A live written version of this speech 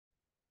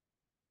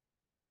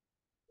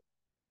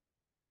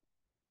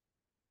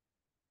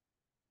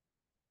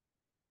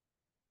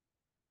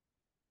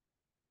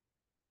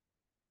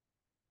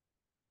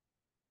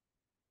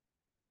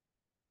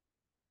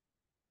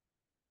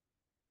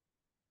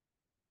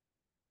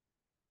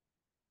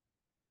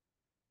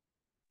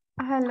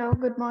Hello,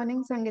 good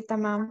morning, Sangeeta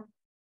ma'am.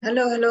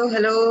 Hello, hello,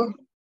 hello.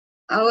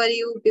 How are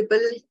you, people?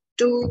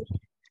 Two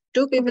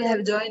We people are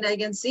have joined. I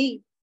can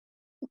see.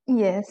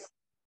 yes,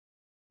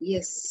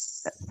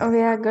 Yes.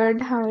 we are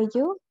good. How are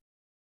you?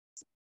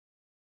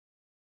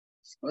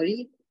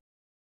 Sorry.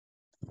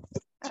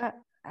 Uh,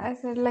 I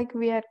said like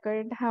we are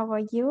good. How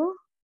are you?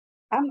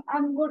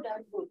 I'm good.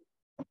 I'm good.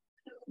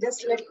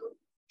 Just let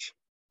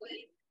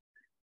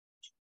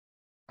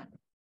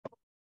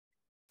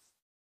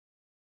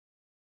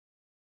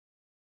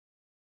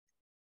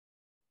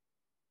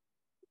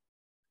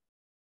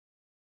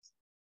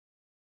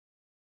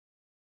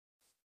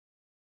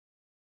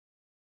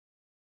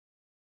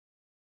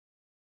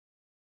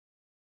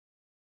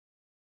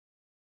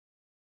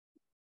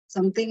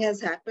something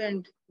has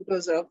happened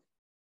because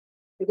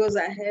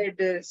I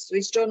had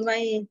switched on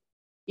my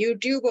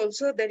YouTube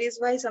also. That is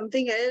why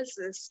something else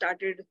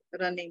started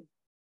running.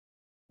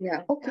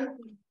 Yeah. Okay.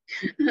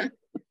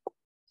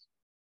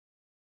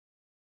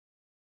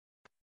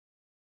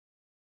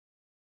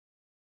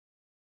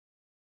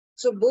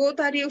 So both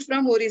are you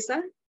from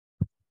Orissa?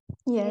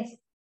 Yes.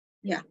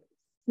 Yeah.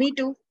 Me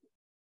too.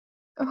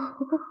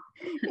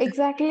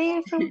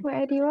 Exactly from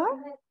where you are?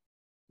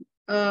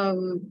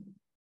 Um,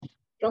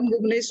 from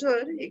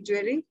Bhubaneswar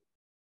actually.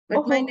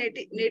 But my Oh,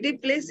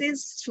 native place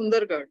is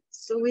Sundargarh.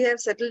 So we have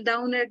settled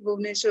down at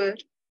Bhubaneswar.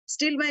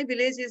 Still, my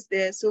village is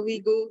there. So we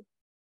go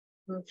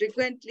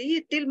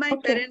frequently till my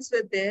okay. parents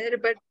were there.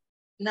 But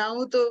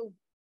now, though,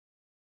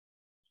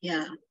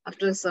 yeah,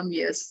 after some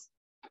years.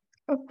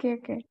 Okay,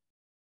 okay.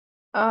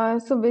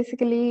 So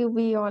basically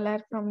we all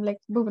are from like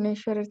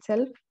Bhubaneswar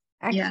itself.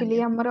 Yeah, Actually,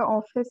 yeah, our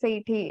office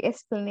eighty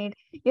Esplanade.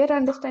 You're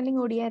understanding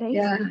Odia, right?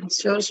 yeah,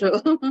 sure, sure.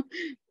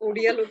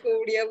 Odia look,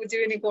 Odia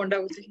bujhibeni konda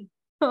bujhi.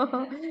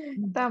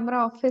 ତ ଆମର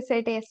office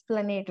ଏଇଠି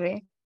Esplanade ରେ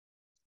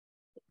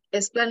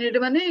Esplanade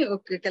mane,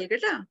 okay,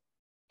 Calcutta.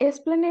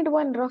 Esplanade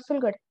one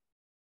Rasulgarh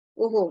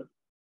ଓହୋ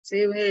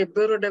ସେ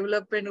ଏବେର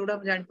development ଗୁଡା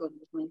ମୁଁ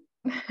ଜାଣିପାରୁନି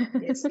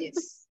ୟେସ୍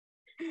ୟେସ୍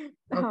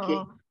ଓକେ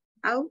ହଁ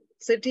ଆଉ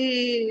ସେଠି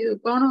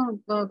କଣ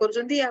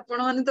କରୁଛନ୍ତି ଆପଣ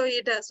ମାନେ ତ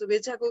ଏଇଟା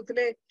ଶୁଭେଚ୍ଛା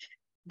କହୁଥିଲେ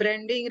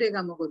ବ୍ରାଣ୍ଡିଂ ରେ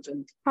କାମ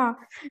କରୁଛନ୍ତି ହଁ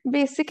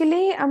ବେସିକାଲି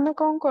ଆମେ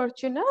କଣ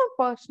କରୁଛୁ ନା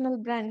ପର୍ସନାଲ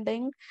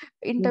ବ୍ରାଣ୍ଡିଂ ହୁଁ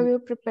ଇଣ୍ଟରଭ୍ୟୁ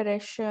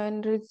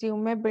ପ୍ରିପାରେସନ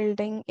ରିଜ୍ୟୁମେ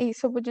ବିଲ୍ଡିଂ ଏଇ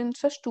ସବୁ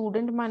ଜିନିଷ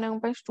ଷ୍ଟୁଡେଣ୍ଟ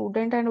ମାନଙ୍କ ପାଇଁ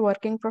ଷ୍ଟୁଡେଣ୍ଟ ଆଣ୍ଡ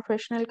ୱାର୍କିଂ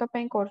ପ୍ରୋଫେସନାଲଙ୍କ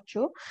ପାଇଁ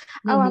କରୁଛୁ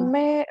ହୁଁ ଆଉ ହୁଁ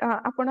ଆମେ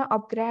ଆପଣ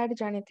ଅପଗ୍ରେଡ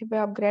ଜାଣିଥିବେ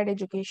ଅପଗ୍ରେଡ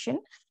ଏଜୁକେସନ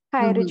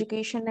ହୁଁ ହାୟର ହୁଁ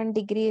ଏଜୁକେସନ ଆଣ୍ଡ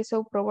ଡିଗ୍ରୀ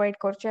ଏସବୁ ପ୍ରୋଭାଇଡ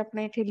କରୁଛୁ ଆପଣ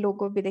ଏଠି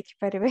ଲୋଗୋ ବି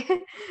ଦେଖିପାରିବେ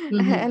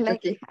ହୁଁ ହୁଁ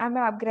ଲାଇକ ଓକେ ଆମେ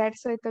ଅପଗ୍ରେଡ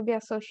ସହିତ ବି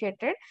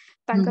ଆସୋସିଏଟେଡ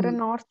ହୁଁ ତାଙ୍କର ହୁଁ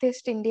ନର୍ଥ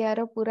ଇଷ୍ଟ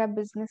ଇଣ୍ଡିଆର ପୁରା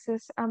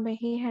ବିଜନେସେସ୍ ଆମେ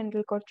ହିଁ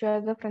ହ୍ୟାଣ୍ଡଲ କରୁଛୁ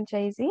ଆଜ ଅ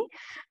ଫ୍ରାଞ୍ଚାଇଜି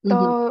ହୁଁ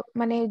ତ ହୁଁ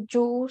ମାନେ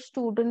ଯୋଉ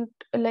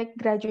student like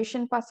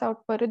graduation pass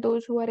out ପରେ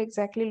those who are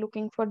exactly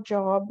looking for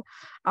job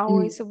ଆଉ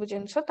ହୁଁ ଏସବୁ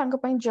ଜିନିଷ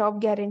ତାଙ୍କ ପାଇଁ ଜବ୍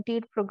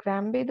ଗ୍ୟାରେଣ୍ଟିଡ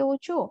ପ୍ରୋଗ୍ରାମ ବି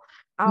ଦଉଛୁ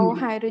ହୁଁ ଆଉ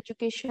ହୁଁ ହାୟର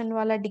ଏଜୁକେସନ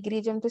ବାଲା ଡିଗ୍ରୀ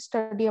ଯେମିତି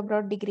ଷ୍ଟଡି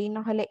ଅବ୍ରଡ ଡିଗ୍ରୀ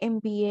ନହେଲେ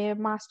MBA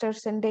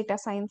ମାଷ୍ଟର୍ସ ଇନ ଡେଟା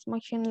ସାଇନ୍ସ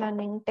ମେସିନ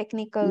ଲର୍ନିଂ ହୁଁ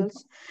ଟେକ୍ନିକାଲସ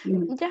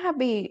ହୁଁ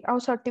ଯାହାବି ଆଉ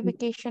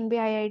ସର୍ଟିଫିକେସନ ବି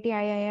IIT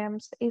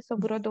IIMs ଏ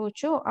ସବୁର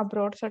ଦଉଛୁ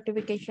ଅବ୍ରଡ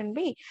ସର୍ଟିଫିକେସନ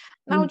ବି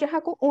ଆଉ ହୁଁ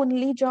ଯାହାକୁ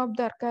ଓନଲି ଜବ୍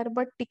ଦରକାର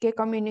ବଟ୍ ଟିକେ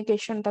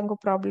କମ୍ୟୁନିକେସନ ତାଙ୍କୁ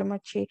ପ୍ରୋବ୍ଲେମ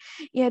ଅଛି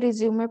या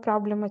रिज्यूमे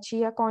प्रॉब्लम अच्छी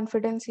या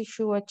कॉन्फिडेंस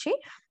इशू अच्छी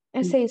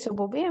ହୁଁ ସେଇ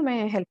ସବୁ ବି ଆମେ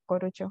ହେଲ୍ପ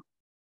କରୁଛୁ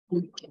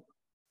ଓକେ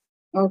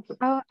ଓକେ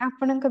ଆଉ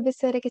ଆପଣଙ୍କ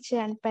ବିଷୟରେ କିଛି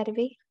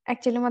ଜାଣିପାରିବି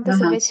ଆକ୍ଚୁଆଲି ମତେ ହଁ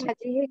ହଁ ଶୁଭେଚ୍ଛା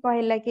ଆଜି ହିଁ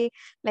କହିଲା କି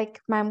ଲାଇକ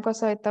ମ୍ୟାମଙ୍କ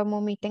ସହିତ ମୁଁ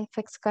ମିଟିଂ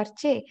ଫିକ୍ସ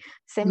କରିଛି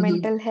ସେ ହୁଁ ହୁଁ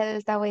ମେଣ୍ଟାଲ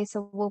ହେଲ୍ଥ ଆଉ ଏଇ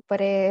ସବୁ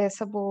ଉପରେ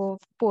ସବୁ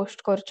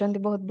ପୋଷ୍ଟ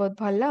କରୁଛନ୍ତି ବହୁତ ବହୁତ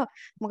ଭଲ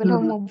ମୁଁ ହୁଁ କହିଲି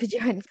ହଉ ହୁଁ ମୁଁ ବି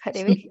ଜଏନ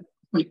କରିବି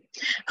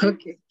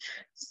ଓକେ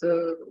ସୋ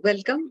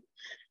ୱେଲକମ୍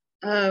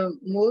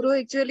ମୋର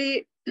ଆକ୍ଚୁଆଲି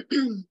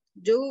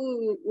ଯୋଉ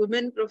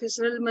ୱୁମେନ୍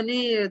ପ୍ରଫେସନାଲ ମାନେ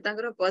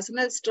ତାଙ୍କର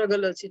ପର୍ସନାଲ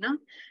ଷ୍ଟ୍ରଗଲ ଅଛି ନା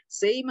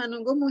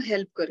ସେଇମାନଙ୍କୁ ମୁଁ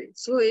ହେଲ୍ପ କରେ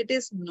show eat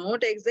is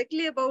not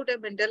exactly about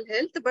mental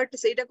health but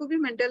ସେଇଟାକୁ ବି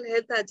ମେଣ୍ଟାଲ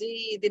ହେଲ୍ଥ ଆଜି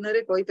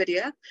ଦିନରେ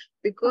କହିପାରିବା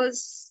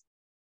ବିକଜ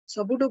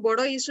ସବୁଠୁ ବଡ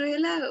ଇସ୍ୟୁ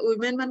ହେଲା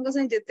ୱିମେନ୍ ମାନଙ୍କ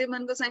ସାଙ୍ଗେ ଯେତେ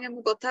ମାନଙ୍କ ସାଙ୍ଗେ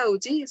ମୁଁ କଥା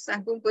ହଉଛି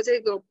ତାଙ୍କୁ ପଛେ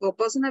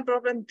ପର୍ସନାଲ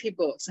ପ୍ରୋବ୍ଲେମ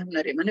ଥିବ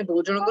ସାମ୍ନାରେ ମାନେ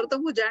ବହୁତ ଜଣଙ୍କର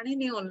ତ ମୁଁ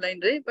ଜାଣିନି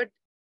ଅନଲାଇନ ରେ ବଟ୍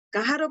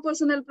କାହାର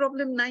ପର୍ସନାଲ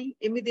ପ୍ରୋବ୍ଲେମ ନାହିଁ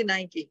ଏମିତି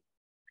ନାହିଁ କି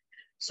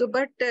ସୋ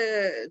ବଟ୍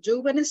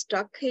ଯୋଉମାନେ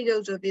ଷ୍ଟକ୍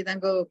ହେଇଯାଉଛନ୍ତି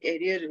ତାଙ୍କ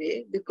କ୍ୟାରିୟରରେ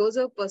because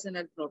of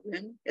personal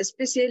problem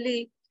especially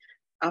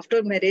after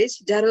marriage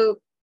ଯାହାର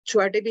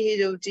ଛୁଆଟେ ବି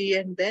ହେଇଯାଉଛି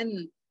and then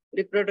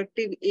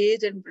reproductive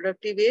age and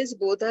productive age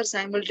both are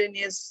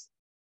simultaneous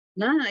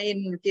na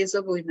in case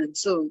of women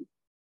so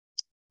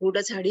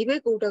କୋଉଟା ଛାଡିବେ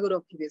କୋଉଟାକୁ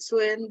ରଖିବେ show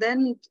and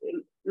then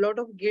lot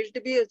of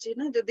ଗିଲ୍ଟ ବି ଅଛି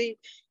ନା ଯଦି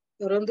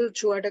ଧରନ୍ତୁ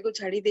ଛୁଆଟାକୁ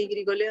ଛାଡି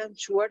ଦେଇକିରି ଗଲେ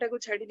ଛୁଆଟାକୁ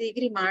ଛାଡି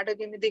ଦେଇକିରି ମା ଟା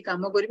କେମିତି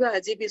କାମ କରିବ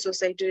ଆଜି ବି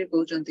ସୋସାଇଟିରେ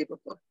କହୁଛନ୍ତି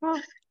ଲୋକ ହଁ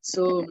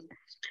so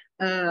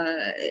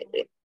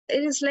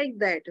it is like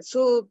that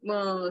so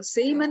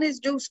ସେଇମାନେ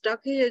ଯୋଉ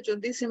ଷ୍ଟକ୍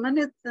ହେଇଯାଉଛନ୍ତି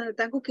ସେମାନେ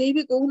ତାଙ୍କୁ କେହି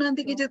ବି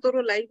କହୁନାହାନ୍ତି କି ଯେ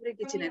ତୋର ଲାଇଫରେ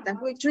କିଛି ନାହିଁ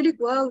ତାଙ୍କୁ ଆକ୍ଚୁଆଲି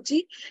କୁହାହଉଛି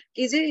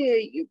କି ଯେ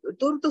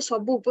ତୋର ତ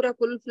ସବୁ ପୁରା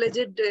ଫୁଲ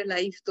ଫ୍ଲେଜେଡ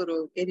ଲାଇଫ ତୋର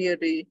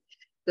କ୍ୟାରିୟରରେ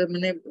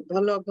ମାନେ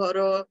ଭଲ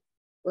ଘର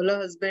ଭଲ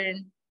ହଜବେଣ୍ଡ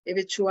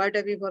ଏବେ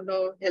ଛୁଆଟା ବି ଭଲ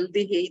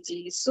ହେଲ୍ଦି ହେଇଛି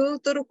ସୋ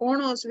ତୋର କଣ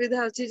ଅସୁବିଧା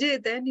ଅଛି ଯେ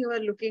then you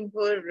are looking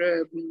for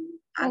job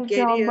or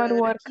career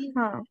work କି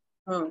ହଁ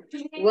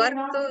work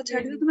तो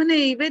छाड़ी माने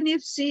even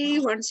if she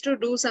wants to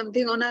do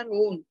something on her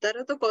own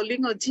तार तो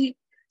calling अच्छी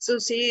so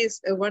she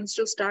wants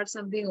to start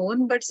something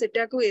on but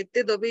सेटा को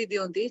एते दबे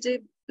दियंती जे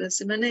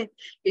से माने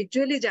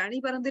actually जानी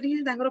पारंती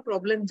नहीं तांकर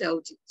problem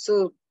जाउची so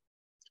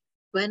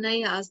when I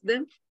ask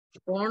them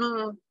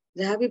कौन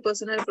जहाँ भी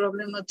personal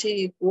problem अच्छी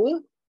वो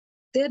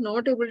they are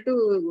not able to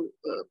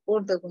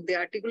कौन तक उनते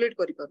articulate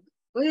करी पारन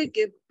कोई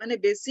के माने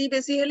बेसी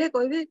बेसी हेले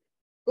कहबे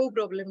को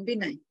problem भी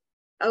नहीं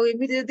ଆଉ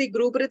ଏମିତି ଯଦି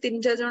ଗ୍ରୁପ ରେ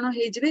 3-4 ଜଣ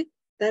ହେଇଯିବେ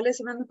ତାହେଲେ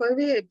ସେମାନେ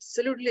କହିବେ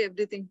absolutely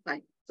everything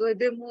fine ତ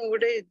ଏବେ ମୁଁ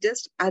ଗୋଟେ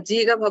just ଆଜି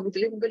ଏକା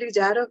ଭାବୁଥିଲି ମୁଁ କହିଲି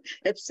ଯାହାର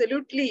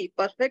absolutely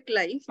perfect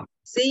life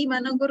ସେଇ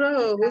ମାନଙ୍କର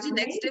ହଉଛି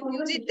next step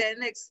ହଉଛି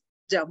 10x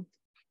jump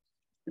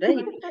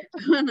right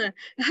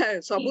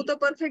ସବୁ ତ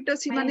perfect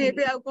ଅଛି ମାନେ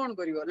ଏବେ ଆଉ କଣ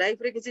କରିବ ଲାଇଫ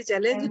ରେ କିଛି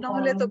ଚ୍ୟାଲେଞ୍ଜ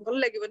ନହେଲେ ତ ଭଲ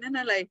ଲାଗିବନି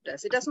ନା ଲାଇଫ ଟା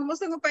ସେଟା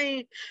ସମସ୍ତଙ୍କ ପାଇଁ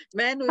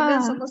men women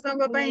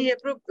ସମସ୍ତଙ୍କ ପାଇଁ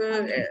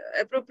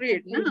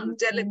appropriate ନା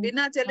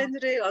ବିନା ଚ୍ୟାଲେଞ୍ଜ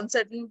ରେ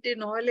uncertainty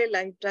ନହେଲେ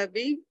ଲାଇଫ ଟା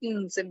ବି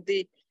ସେମିତି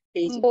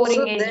ହେଇଯିବ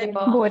so that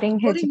boring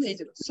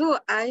ହେଇଯିବ so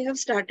I have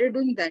started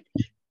doing that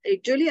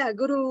actually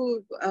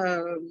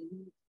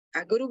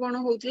ଆଗରୁ କଣ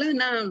ହଉଥିଲା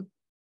ନା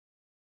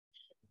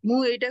ମୁଁ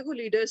ଏଇଟାକୁ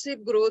leadership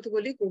growth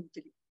ବୋଲି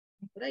କହୁଥିଲି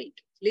right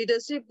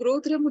leadership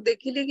growth ରେ ମୁଁ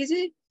ଦେଖିଲି କି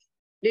ଯେ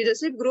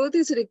leadership growth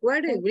is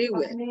required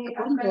everywhere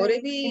ଆପଣ ଘରେ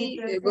ବି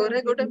ଘରେ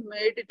ଗୋଟେ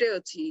maid ଟେ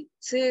ଅଛି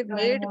ସେ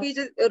maid ବି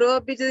ର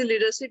ବି ଯଦି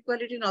leadership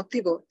quality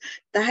ନଥିବ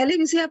ତାହେଲେ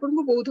ବି ସେ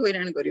ଆପଣଙ୍କୁ ବହୁତ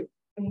ହଇରାଣ କରିବ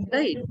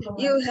right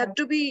you have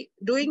to be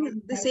doing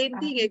the same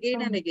thing again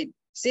and again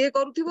ସେ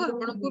କରୁଥିବ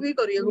ଆପଣଙ୍କୁ ବି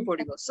କରିବାକୁ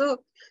ପଡିବ so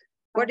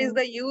what is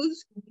the use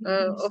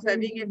of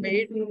having a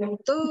maid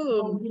तो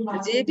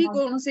जे भी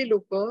कौन से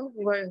लोग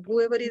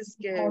whoever is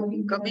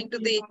coming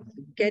to the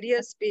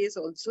career space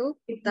also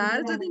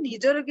तार जदि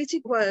निजर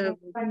किछि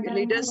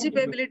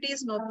leadership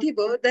abilities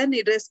नथिबो then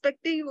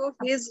irrespective of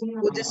his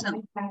position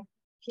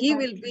he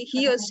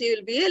or she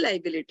will be a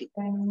liability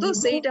तो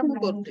सेटा मु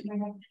करथि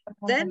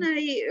then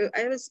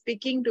I was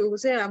speaking to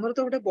say हमर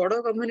तो गोटे बड़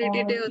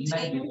community टे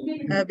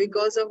अछि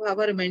because of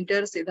our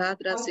mentor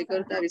Siddharth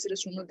Rajsekhar ता विषय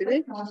सुनुथिबे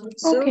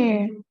so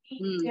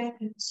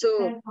so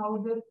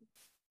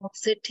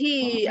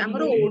सेठी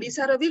हमरो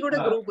ओडिसा रो भी गोटे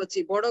ग्रुप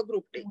अछि बड़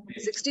ग्रुप टे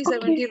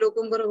 60-70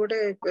 लोकंकर गोटे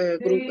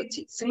ग्रुप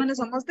अछि से माने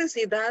समस्त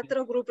सिद्धार्थ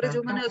रो ग्रुप रे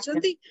जो माने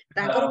अछंती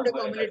ताकर गोटे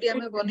कम्युनिटी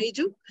हमें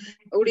बनेइजु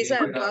ओडिसा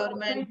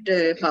एम्पावरमेंट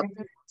हब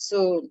सो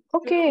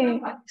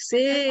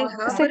से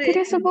हब रे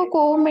सेथिरे सब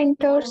को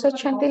मेंटर्स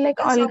अछंती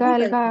लाइक अलगा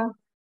अलगा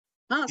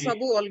हां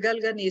सब अलगा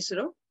अलगा निश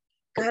रो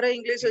कहार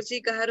इंग्लिश अछि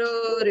कहार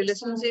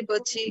रिलेशनशिप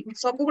अछि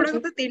सब गुडा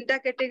तो 3टा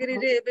कैटेगरी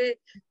रे एबे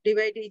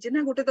डिवाइड हिचे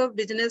ना गोटे तो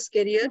बिजनेस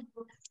करियर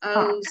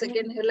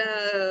सेकेंड हैला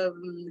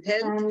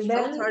हेल्थ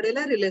और थर्ड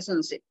हैला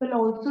रिलेशनशिप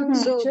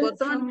सो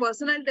वर्तमान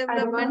पर्सनल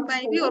डेवलपमेंट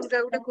पाई भी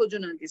अलगा गोटे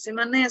खोजुनांती से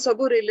माने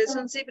सब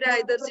रिलेशनशिप रे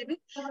आइदर जिबे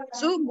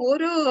सो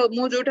मोर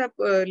मो जोटा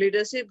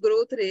लीडरशिप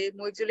ग्रोथ रे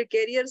मो एक्चुअली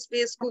करियर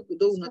स्पेस को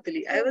दउ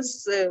नतली I was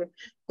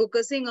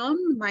focusing on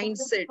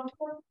mindset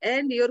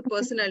and your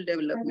personal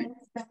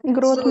development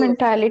growth so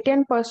mentality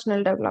and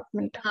personal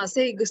development हाँ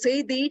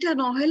से दीटा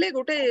नहेले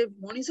गोटे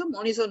मनीष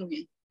मनीष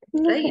नुहे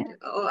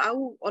राइट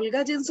आउ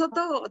अलगा जिंस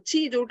तो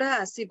अच्छी जोटा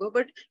आसीबो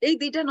बट एई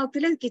दीटा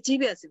नथिले किछि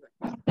भी आसीबा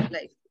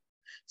life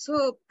so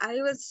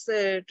I was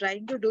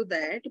trying to do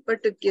that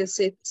but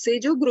से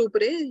जो ग्रुप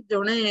रे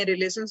जणे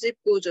रिलेशनशिप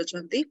कोच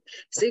अछंती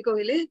से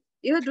कहिले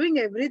you are doing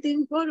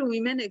everything for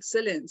women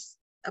excellence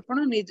आपण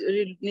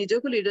निज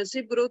को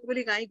लीडरशिप ग्रोथ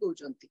बोली काई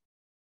कहउचंती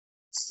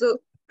so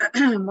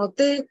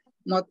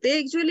मते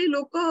एक्चुअली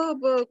लोक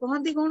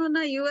कहंती कोन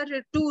ना यू आर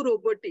टू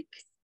रोबोटिक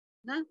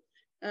ना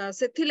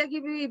सेथि लागि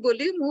भी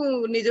बोली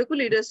मु निजको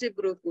लीडरशिप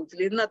ग्रोथ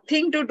करथली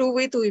nothing to do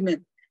with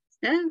women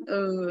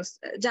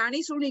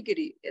जानी सुनी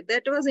करी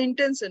दैट वाज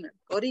इंटेंशनल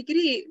करी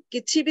करी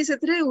किछि भी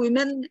सेथरे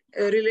वुमेन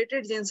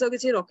रिलेटेड जिंस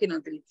किछि रखि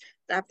नथली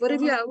तापर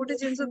भी आ गोटे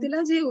जिंस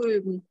थिला जे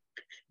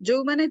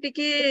जो माने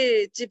टिके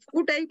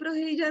चिपकू टाइप रो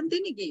हे जानती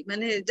नी की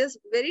माने just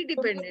very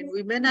dependent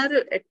women are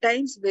at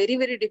times very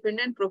very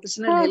dependent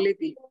professional हेले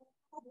भी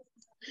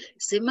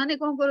से माने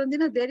कोन करंती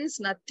ना there is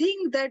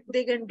nothing that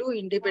they can do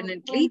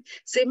independently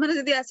से माने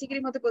जदी आसी करी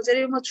मते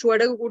पचारे म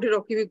छुआडा को कोठी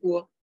रखिबी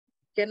कुओ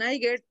can I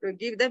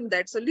give them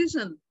that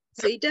solution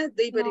सेटा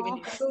देई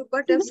परिबिनी सो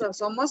बट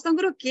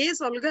समस्तंकर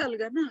केस अलगा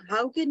अलगा ना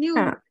how can you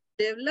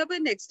develop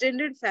an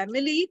extended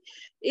family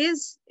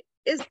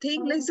is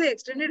thing like say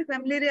extended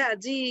family रे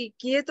आजी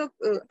किए तो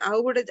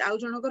आउ गोटे आउ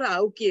जनकर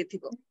आउ किए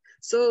थिबो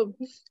सो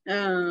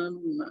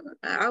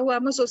आउ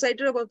हम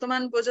सोसाइटी रे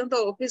वर्तमान पर्यंत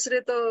ऑफिस रे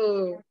तो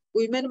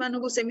वुमेन मानु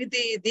को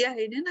सेमिति दिया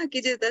हैने ना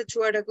कि जे ता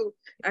छुआडा को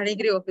आणी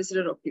करी ऑफिस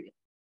रे रखिबे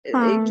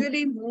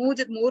एक्चुअली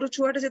मोर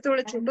छुआटा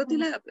जेतेबेले छोटो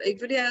थिला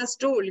एक्चुअली आई वाज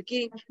टोल्ड कि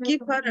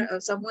कीप हर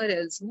समवेयर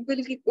एल्स मु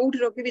कहली कि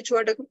कोठी रखिबी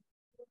छुआटा को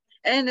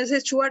एंड से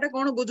छुआटा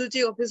कोन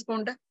बुझुची ऑफिस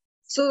कोनटा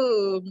सो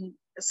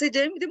से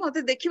जेमिति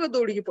मते देखिबो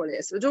दौड़ी के पळे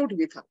आसे जोठी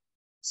भी था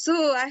so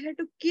I had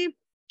to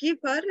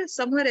keep her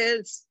somewhere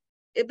else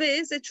एबे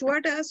से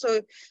छुआटा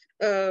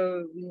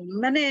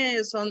ମାନେ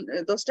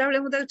 10ଟା बेले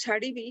मुझे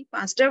छाड़ीबी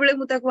 5टा बेले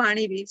मुझे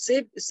आनीबी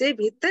से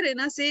भितर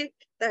ना से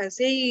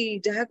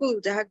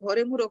जहाँ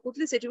घरे मु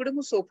रखुली से गोटे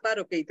मु सोफा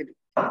रखी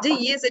जे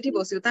ये सेठी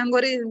बस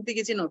घरे एमती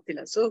किसी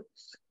नथिला सो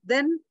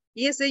देन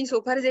ये से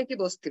सोफा रे जाके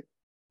बस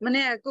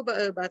माने आपको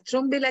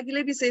बाथरूम भी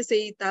लगिले भी से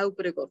ता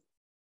ऊपर कर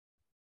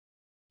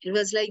it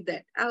was like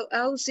that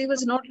how she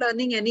was not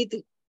learning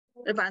anything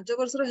 5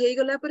 वर्षर हो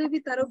गला पर भी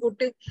तार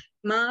गोटे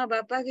माँ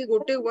बापा के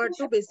गोटे वर्ड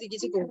टू बेसी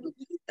किसी कहून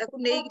ताको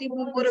नेइकरी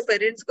मु मोर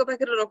पेरेंट्स को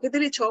पाखे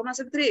रखिली 6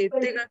 मास भितर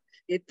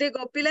एते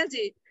गपिला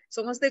जे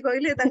समस्ते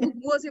कहले ताको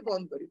पुओ से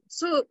बंद करी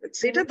सो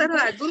सेटा तार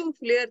आगुरु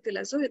क्लियर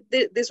थिला so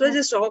this was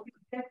a shock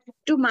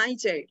to my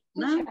child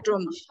ना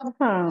ट्रॉमा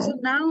सो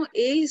नाउ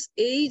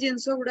एई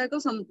जिंस गुडा को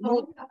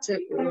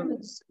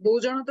बहु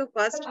जन तो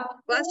फर्स्ट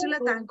हला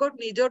तांको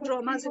निजो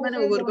ट्रॉमा से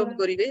माने ओवरकम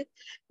करिवे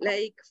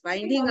लाइक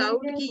फाइंडिंग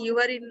आउट कि you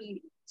are in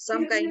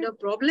some kind of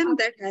problem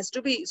that has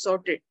to be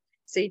sorted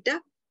सेटा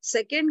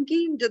सेकंड की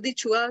जदी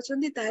छुआ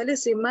अछंती ताहेले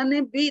से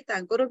माने भी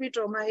तांकर भी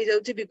ट्रॉमा हे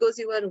जाउची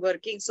because you are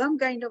working some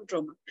kind of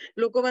trauma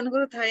लोक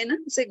मानकर थाए ना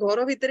से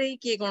घर भीतर ही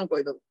की कोन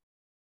कहि दो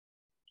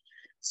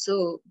सो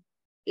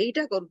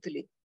एटा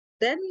करथली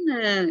देन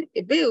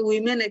एबे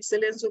वुमेन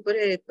एक्सेलेंस ऊपर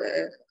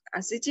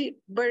आसीची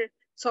बट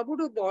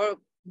सबुटो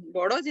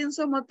बड़ जिंस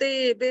मते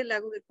एबे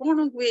लागु कोन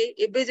हुए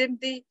एबे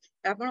जेमती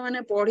आपण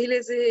माने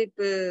पढिले से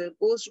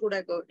पोस्ट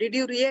गुडा को did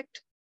you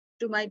react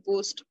to my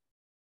post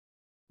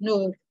no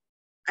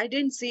I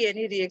didn't see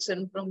any reaction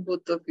from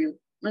both of you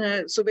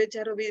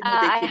Suveccha ro bhi mu I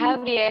dekhili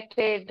have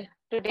reacted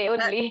today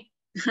only.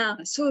 ha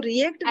so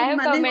react I have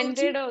mane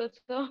commented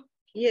also.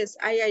 yes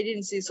I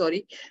didn't see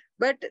sorry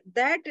but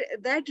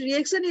that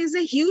reaction is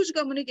a huge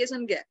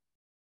communication gap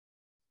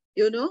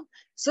you know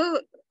so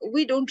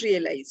we don't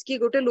realize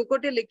ki gote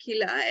lokote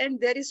likhila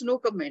and there is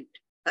no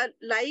comment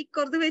like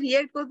कर देबे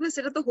react कर देबे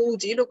सेटा तो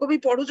होउची लोक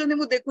भी पढु जने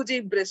मु देखु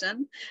जी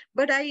impression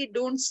but I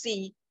don't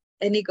see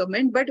any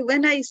comment but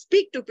when I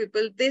speak to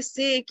people they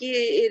say ki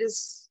it is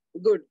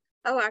good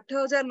अब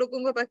 8000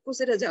 लोगों पाखु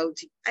सेटा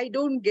जाउची I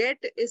don't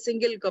get a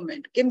single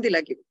comment केमदी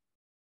लागि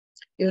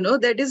you know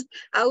that is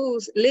आउ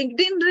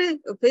LinkedIn रे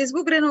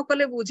Facebook रे न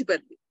कले बुझी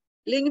परली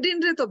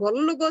LinkedIn रे तो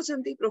भल लोग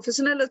अछंती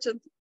professional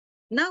अछंती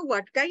now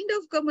what kind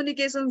of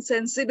communication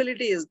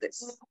sensibility is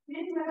this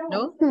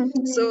no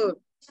so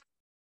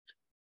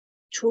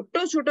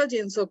छोटो छोटो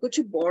जिंस कुछ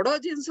बड़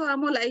जिंस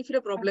आम लाइफ रे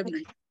प्रॉब्लम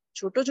नहीं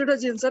छोटो छोटो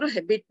जिंस रो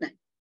हैबिट नहीं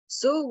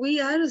so we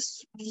are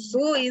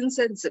so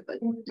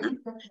insensible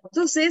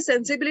so से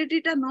sensibility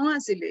टा न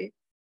आसिले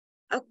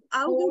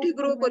आउ कोठी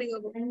ग्रो करी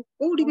हबो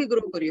कोठी भी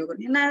ग्रो करी हबो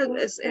ना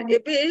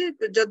एबे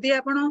जदी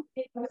आपण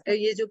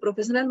ये जो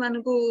प्रोफेशनल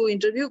मान को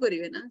इंटरव्यू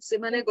करिवे ना से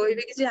माने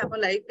कहबे कि जे हम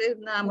लाइफ रे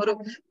ना हमरो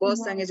बॉस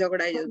संगे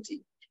झगड़ा जाउची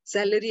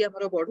सैलरी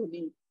हमरो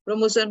बढ़ुनी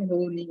प्रमोशन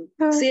होउनी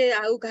से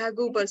आउ कहा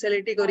को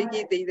पर्सनालिटी करी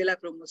कि देई देला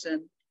प्रमोशन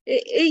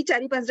एई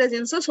 4-5टा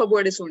जिंस सब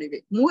आडे सुनिबे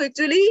मु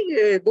एक्चुअली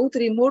बहुत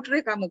रिमोट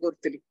रे काम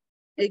करतली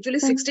एक्चुअली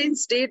 16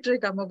 स्टेट रे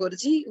काम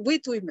करची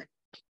विथ वुमेन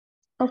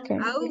ओके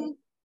आउ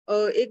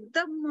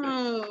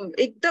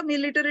एकदम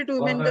इलिटरेट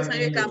वुमेन के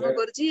संगे काम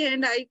करची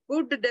and I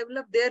could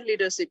develop their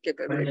leadership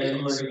capability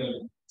also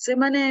say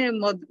माने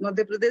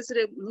मध्य प्रदेश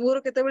रे मोर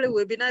केते बेले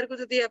वेबिनार को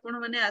जदी आपण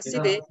माने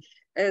आसीबे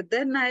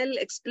then I'll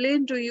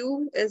explain to you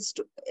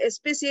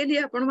especially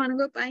आपण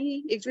मानक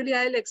पई एक्चुअली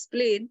I'll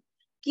explain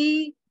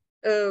कि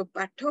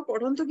पाठ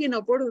पढंतु कि न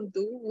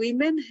पढंतु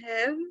women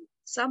have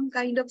some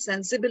kind of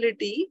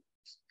sensibility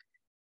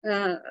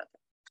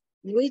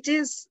which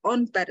is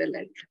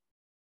unparalleled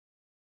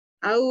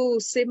आउ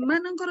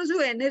सेमानकर जो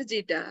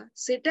एनर्जी टा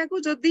सेटा को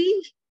जदी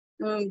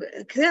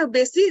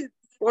बेसी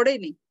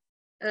पड़ेनी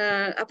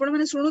आपण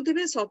माने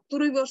शुणुथिबे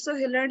 70 वर्ष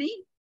हेलाणी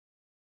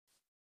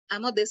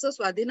आम देश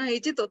स्वाधीन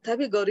होइछि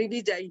तथापि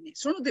गरीबी जाइनी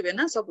शुणुथिबे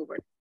ना सब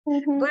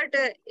बट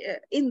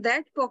इन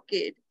दैट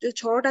पॉकेट जो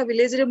 6टा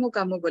विलेज रे मु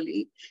काम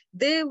कली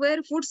they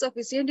were food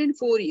sufficient in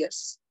 4 years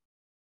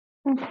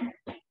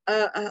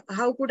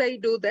how could I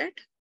do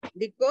that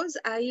because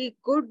I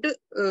could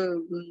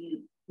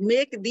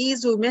make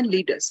these women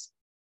leaders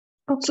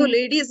so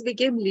ladies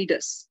became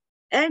leaders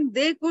and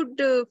they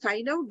could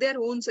find out their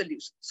own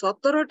solution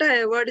 17टा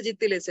award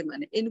जितिले से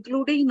माने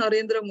including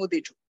Narendra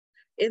Modi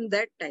in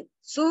that time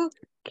so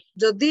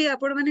जदी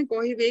आपण माने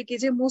कहिबे कि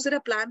जे मु सेरा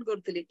plan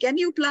करथली can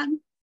you plan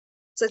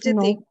such a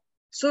thing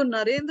so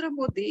Narendra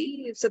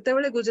Modi सेते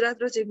बेले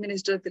गुजरात रो चीफ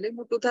मिनिस्टर थिले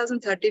मु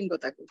 2013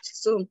 कथा कहछि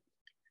सो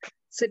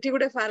सेठी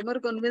गोटे फार्मर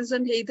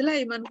कन्वेंशन हेइतला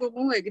इमान को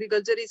मु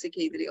agriculture he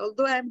सिखैतली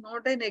although I am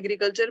not an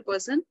agriculture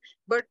person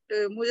but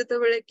मु जते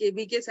बेले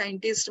केबीके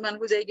साइंटिस्ट मान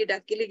को जाई कि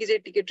डाकिले कि जे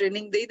टिके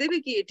ट्रेनिंग देई देबे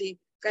कि एठी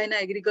काइना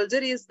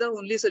agriculture is the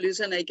only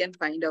solution I can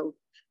find out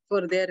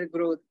for their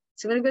growth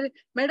सिमरन बोले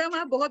मैडम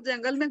आप बहुत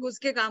जंगल में घुस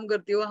के काम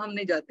करती हो हम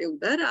नहीं जाते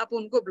उधर आप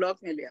उनको ब्लॉक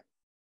में लिया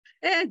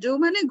ए जो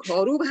माने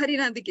घरू बाहरी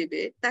नांदी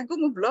केबे ताको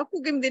मु ब्लॉक को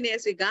केम दिने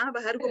ऐसे गां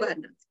बाहर को बाहर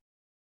ना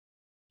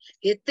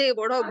एते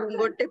बड़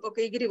घुंगटे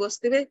पकई गिरी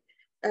बसतिबे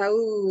आउ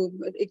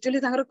एक्चुअली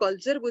तांकर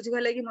कल्चर बुझिबा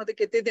लागि मते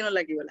केते दिन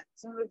लागिगला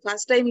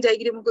फर्स्ट टाइम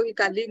जाइकरी मु कहि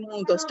काली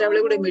मु 10टा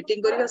बेले गुडे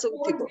मीटिंग करिवा सब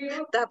थिबो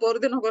ता पर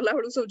दिन गला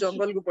बेलु सब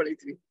जंगल को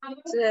पळैथि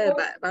से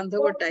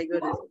बांधव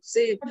टाइगर रिजर्व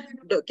से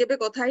केबे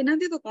कथा ही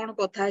नांती तो कोन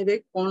कथा हेबे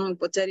कोन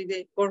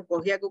पचारिबे कोन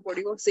कहिया को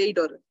पड़िबो सेई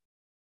डर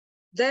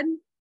देन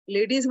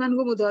लेडीज मान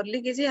को मु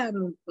धरली कि जे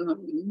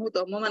मु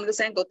तम मान के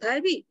संग कथा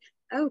हेबी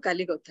आ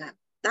काली कथा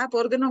ता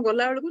पर दिन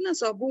गला बेलु ना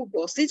सब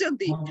बसी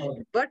जंती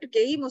बट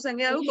केही मो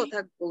संगे आ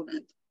कथा कोना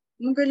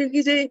मु कहली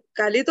कि जे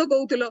काली तो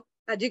कहउतलो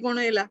आजी कोन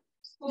हैला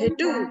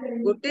हेटू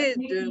गोटे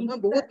मो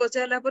बहुत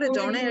पचारला परे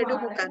जणे हेटू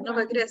मो कान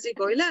पाखरे आसी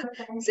कहला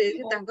से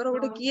जे तांकर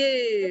गोटे किए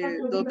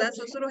दोदा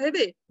ससुर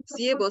हेबे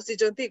सिए बसी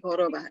जंती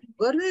घर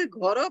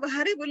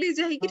बाहर बोली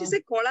जाई कि से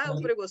कळा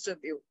ऊपर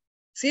बसजंती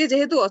सिए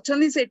जेहेतु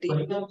अछनी सेठी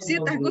सिए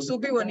तांको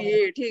सुबिवनी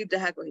एठी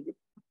जहा कहली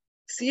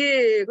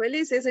सिए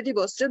कहली से सेठी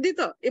बसजंती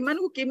तो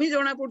एमानकु केमी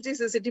जणा पड़ची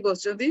से सेठी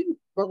बसजंती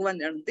भगवान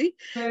जानती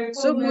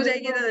सो मु जाई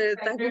कि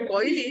ताको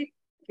कहली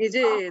कि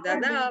जे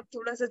दादा आप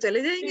थोड़ा सा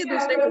चले जाएंगे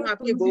दूसरे रूम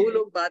आपकी बहू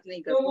लोग बात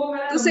नहीं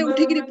करते तो से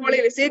उठिकरी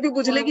पळेले से भी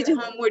बुझले कि जे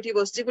हां मु एठी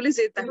बसची बोली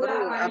से ताकर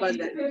आवाज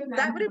बाहर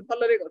तापरे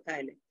भलरे कथा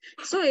हेले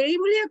सो एई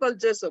भलिया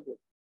कल्चर सब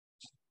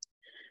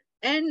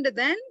एंड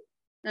देन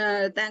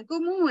तांको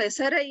मु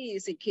एसआरआई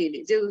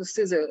सिखेली जे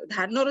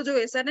धानर जो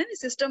SRI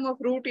system of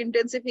root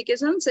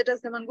intensification सेटा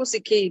सेमान को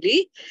सिखेली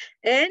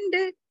एंड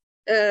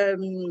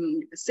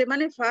से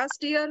माने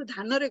फर्स्ट ईयर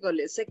धान रे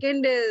गले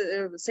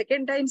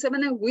सेकंड टाइम से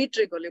माने व्हीट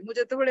रे गले मु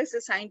जते बेले से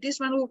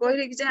साइंटिस्ट मान को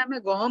कहले कि जे हमें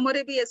गहम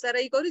रे भी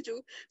एसआरआई करिचु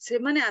से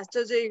माने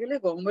आश्चर्य होई गेले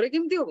गहम रे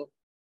केमती होबो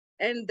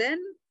एंड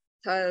देन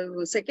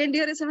सेकंड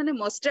ईयर से माने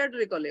मस्टर्ड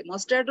रे गले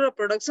मस्टर्ड रो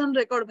प्रोडक्शन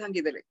रिकॉर्ड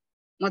भांगी देले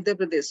मध्य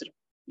प्रदेश रो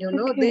you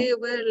know they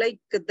were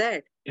like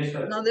that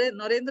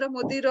Narendra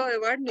Modi row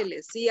award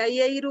मिले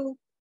सीआईआई रो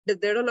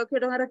 1.5 लाख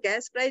टंकार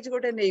कैश प्राइज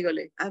गोटे नहीं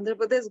गले आंध्र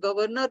प्रदेश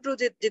गवर्नर रो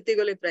जीती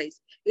गले प्राइज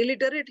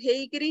इलिटरेट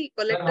हेइकरी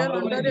कलेक्टर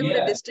अंडर रे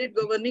गोटे डिस्ट्रिक्ट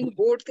गवर्निंग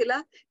बोर्ड थिला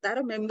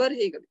तार मेंबर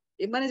हे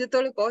गले एमाने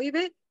जेतोले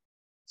कहिबे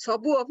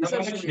सब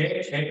ऑफिसर सुनिबे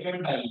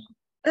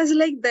इट्स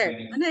लाइक दैट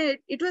माने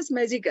it was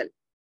magical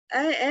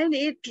and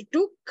it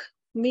took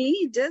me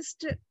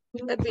just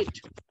a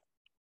bit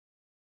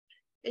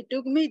it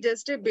took me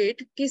just a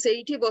bit कि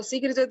सेठी बसी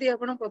कर जदी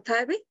आपण कथा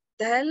हेबे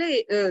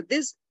ताले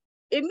दिस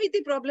एमिति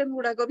प्रॉब्लम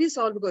गुडा को भी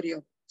सॉल्व करियो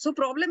so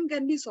problem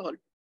can be solve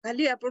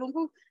खाली आपण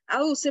को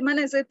आउ से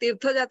माने से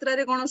तीर्थ यात्रा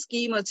रे कोन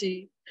स्कीम अछि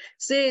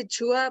से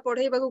छुआ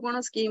पढेबा को कोन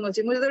स्कीम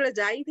अछि मु जदे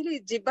जाईथिली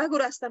जिबा को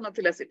रास्ता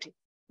नथिला सेठी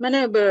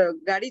माने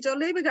गाड़ी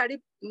चलेबे गाड़ी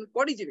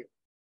पड़ी जिवे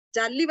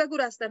चालीबा को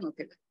रास्ता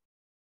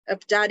नथिला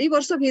 4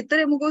 वर्ष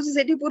भीतर मु कहू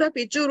सेठी पूरा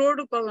पिचू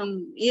रोड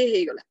ये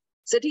हे गला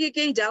सेठी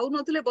के जाऊ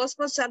नथिले बस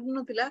बस चालू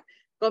नथिला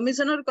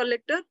कमिशनर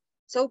कलेक्टर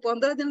सब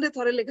 15 दिन रे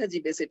थरे लेखा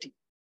जीवे सेठी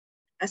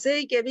ऐसे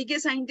केवीके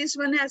साइंटिस्ट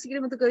माने आसिक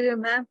मते कहियो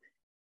मैम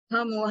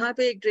हम वहां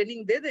पे एक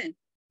ट्रेनिंग दे दे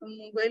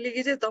कहली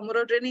कि जे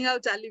तमरो ट्रेनिंग आ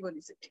चाली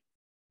बनी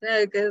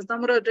सेठी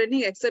तमरो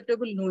ट्रेनिंग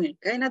एक्सेप्टेबल नुहे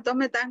काइना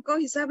तमे तांको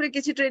हिसाब रे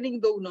किछि ट्रेनिंग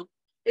दोउनो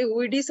ए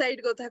वीडी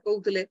साइड कथा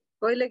कहउतले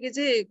कहले कि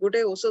जे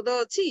गोटे औषध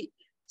अछि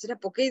सेटा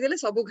पकई देले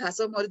सब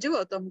घास मर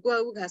जिवो तुमको आ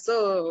घास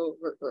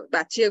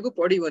बाछिया को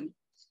पड़िबनी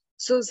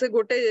सो से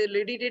गोटे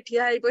लेडी रे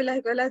ठिया आइ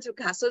कहला जो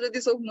घास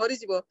जदी सब मरि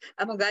जिवो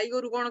हम गाई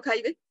गोरु कोन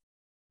खाइबे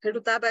हेटु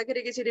ता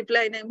पाखरे किछि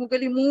रिप्लाई नै मु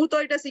कहली मु तो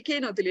एटा सिखै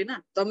नथिली ना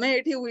तमे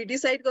एठी वीडी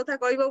साइड कथा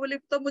कहबो बोली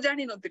तो मु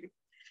जानि नथिली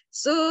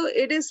सो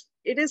इट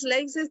इज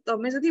लाइक से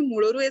तमे जदी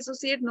मूलरु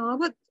एसोसिएट न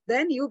हो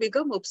देन यू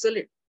बिकम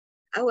ऑब्सोलेट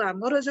आ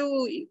हमर जो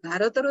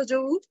भारत रो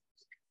जो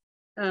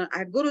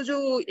आगरो जो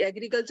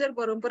एग्रीकल्चर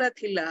परंपरा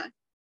थिला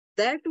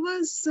दैट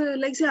वाज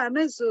लाइक से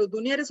हमें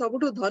दुनिया रे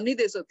सबठो धनी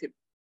देश थिल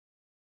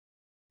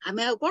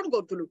हमें आ कोन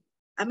करथुलु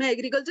हमें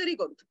एग्रीकल्चर ही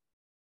करथु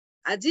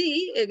आजी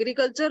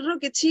एग्रीकल्चर रो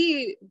किछि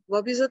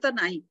भविष्यता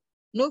नाही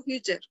नो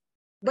फ्यूचर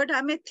बट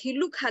हमें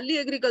थिलु खाली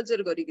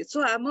एग्रीकल्चर करिके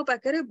सो हम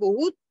पाखरे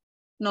बहुत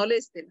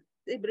नॉलेज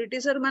थिला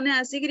ब्रिटिशर माने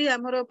आसिकरी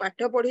हमर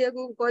पाठ पढिया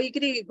को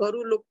कहिकरी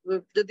घरु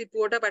लोक जदी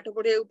पुओटा पाठ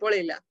पढिया को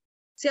पळेला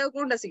से आ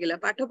कोनटा सिखला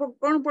पाठ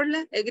कोन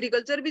पढला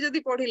एग्रीकल्चर भी जदी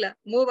पढिला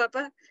मो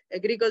बापा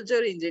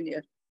एग्रीकल्चर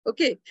इंजीनियर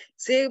ओके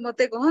से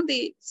मते कहंती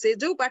से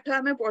जो पाठ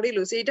हमें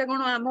पढिलु सेटा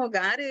कोन हम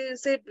गां रे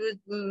से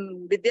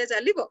विद्या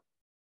चालिबो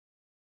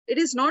it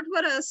is not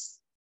for us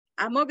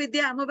आम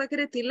विद्या आम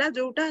पाखरे थिला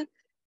जोटा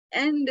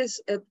एंड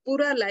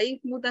पूरा लाइफ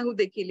मु ताहु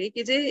देखिले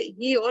कि जे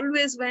ही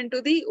always went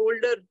to the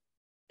older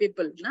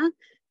people ना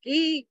कि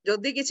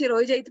जदी किछि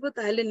रहि जाइतबो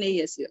ताहले नै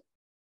आसियो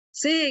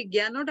से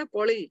ज्ञानटा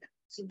पळेइला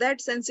so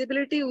that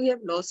sensibility we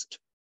have lost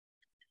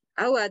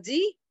आउ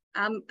आजी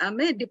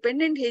आमे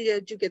डिपेंडेंट हे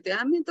जाचु केते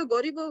आमे तो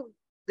गरीब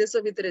देश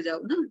भितरे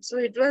जाऊ ना so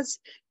it was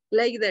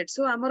like that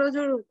सो हमरो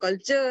जो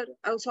कल्चर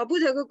आ सब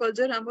जगह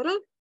कल्चर हमरो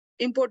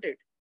इंपोर्टेड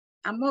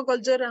आम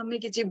कल्चर आमे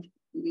किछि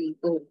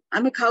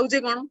आमे खाऊ जे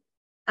कोन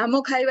आम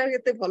खाइबा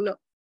केते भलो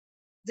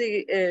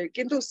जे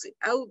किंतु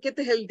आउ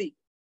केते हेल्दी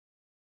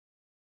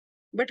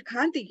बट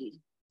खांती की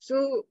सो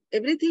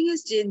एवरीथिंग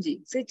इज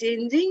चेंजिंग से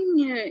चेंजिंग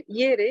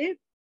ये रे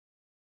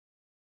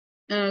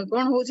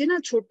कोन होची ना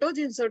छोटो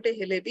जिंसटे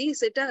हेले भी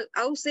सेटा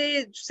आउ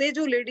से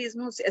जो लेडीज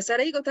मु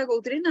एसआरआई कथा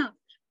कहउतरी ना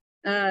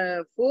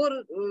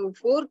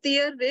फोर्थ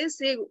ईयर रे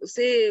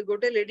से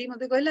गोटे लेडी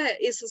मते कहला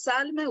इस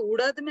साल में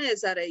उड़द में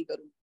एसआरआई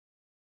करू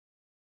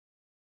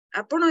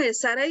आपण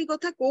एसआरआई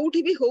कथा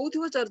कोठी भी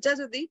होउथबो चर्चा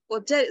जदी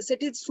पचा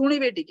सेठी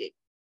सुनिबे टिके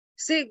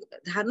से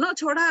धान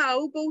छड़ा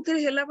आउ कोउथे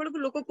हेला बडको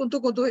लोक कुंतु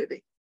कुंतु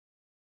हेबे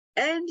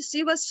and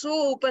she was so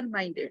open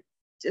minded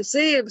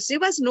she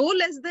was no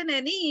less than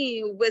any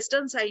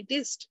western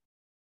scientist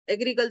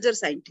agriculture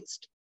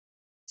scientist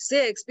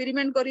से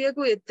experiment करिया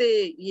को एते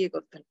ये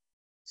करता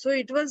so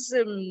it was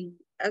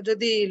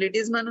जदी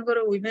लेडीज मानकर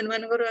वुमेन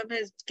मानकर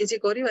हमें किसी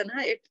करिवा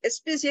ना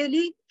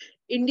especially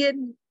इंडियन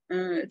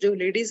जो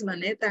लेडीज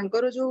माने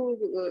तांकर जो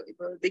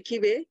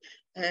देखिबे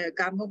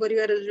काम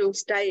करिवार जो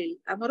स्टाइल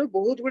हमरो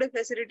बहुत गुडे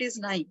फैसिलिटीज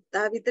नाही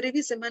ता भितरे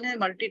भी से माने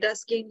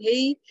मल्टीटास्किंग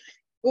हेई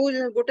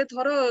गोटे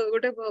थर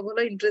गोटे भल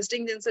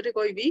इंटरेस्टिंग जिनसटे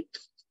कहबी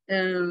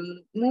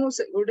मु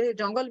गोटे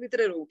जंगल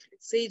भितरे रहउथली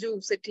सेई जो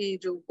सेठी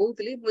जो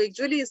कहउतली मु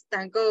एक्चुअली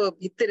तांको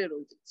भितरे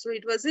रहउथली सो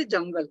इट वाज ए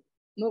जंगल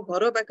मो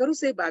घर पाखरु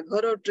से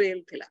बाघर ट्रेल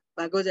थिला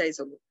बाघ जाय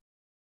सब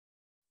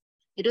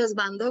it was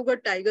Bandhavgarh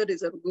tiger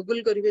reserve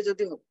Google करिवे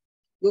जदी हो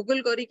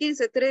गूगल करिके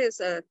सेतरे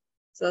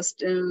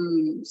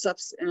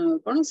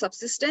कोन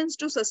सबसिस्टेंस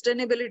टू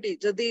सस्टेनेबिलिटी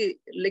जदी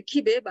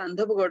लिखिबे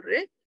बांधवगढ़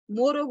रे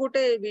मोर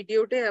गोटे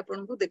वीडियोटे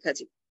आपन को देखा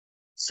छी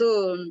सो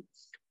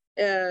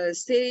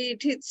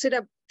सेटा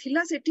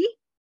थिला सेठी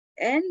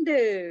एंड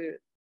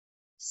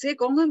से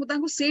कहूँ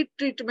तांको सीट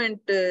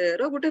ट्रीटमेंट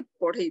रो गोटे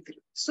पढ़ई थिल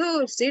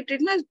सो सीट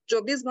ट्रीटमेंट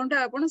 24 घंटा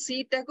आपण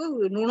सीट टाको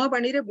लूण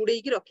पानी रे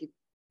बुड़ेई की रखि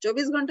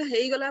 24 घंटा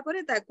हेई गला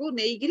परे ताको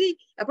नेईगिरी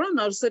आपण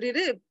नर्सरी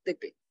रे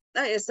देबे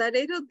ता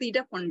एसआरआई रो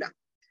तीटा फंडा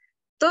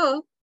तो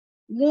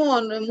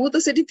मु तो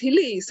सेठी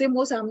थिली से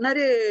मो सामना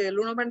रे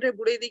लूण पानी रे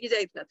बुड़ेई देकी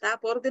जाइतला ता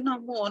पर दिन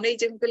मु अनै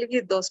जेम कहली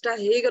कि 10टा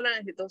हेई गला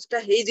 10टा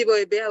हेई जिवो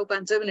एबे आ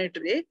 5 मिनिट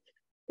रे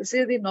से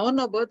यदि न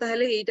नब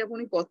ताहले एटा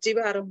पुनी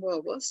पचिबा आरंभ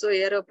हबो सो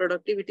यार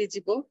प्रोडक्टिविटी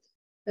जिवो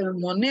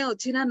मने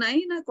अछि ना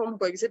नाही ना कोन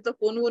कहबी से तो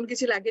फोन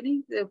किछि लागे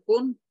नहीं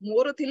फोन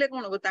मोर थिले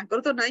कोन हो तांकर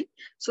तो नाही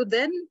सो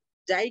देन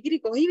जाईगिरी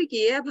कहिबी कि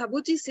या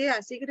भाबुची से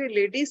आसिकरे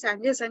लेडी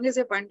संगे संगे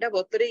से पांडा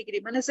बतरेइगिरी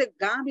माने से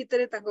गां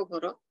भितरे ताको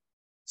घर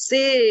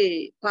से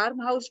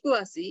फार्म हाउस को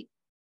आसी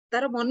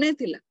तार मने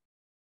थिला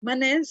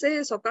माने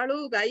से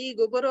सकाळू गाई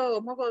गोबर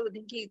अमक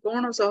ढिंकी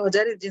कोन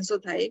 1000 जिंस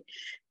थाए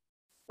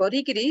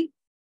करिकरी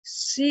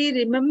सी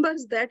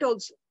रिमेम्बर्स दैट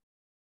आल्सो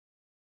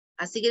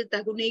आसिके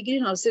ताकू नेगिरी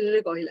नर्सरी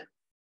रे कहिला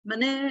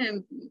माने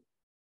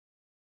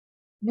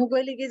मु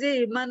कहली कि जे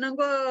मानक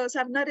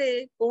सामना रे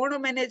कोन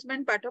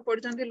मैनेजमेंट पाठ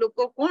पढचंती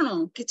लोक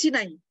कोन किछि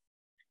नाही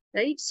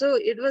right so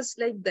it was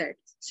like that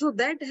so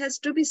that has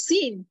to be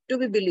seen to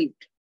be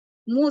believed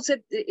मु से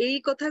एई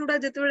कथा गुडा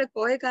जते बेले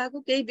कहे काहा को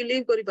केई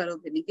बिलीव करि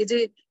पारंतनी कि जे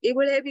ए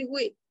बेले भी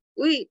हुए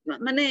उई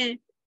माने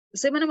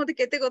से माने मते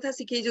केते कथा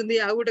सिखै जंदी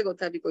आ गोटे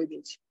कथा भी कहि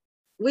देछि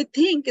we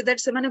think that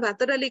से माने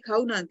भात डाली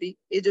खाउ नांती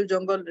ए जो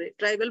जंगल रे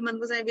ट्राइबल मन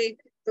को साइ भी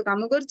तो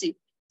काम करछि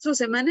सो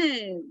से माने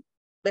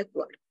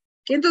बैकवर्ड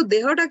किंतु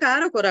देहटा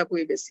कार खराब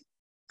हुए बेसी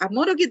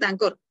हमर कि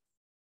तांकर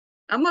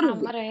हमर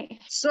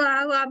सो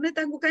आमे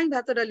तांको काई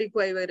भात डाली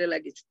खुआइबारे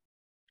लागि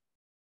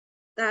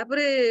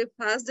तापरे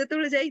फास्ट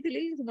जेतेबेले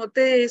जाइतिली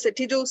मते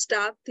सेठी जो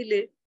स्टाफ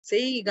थिले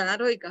सेई गां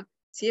रो एका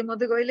सी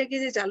मते कहले कि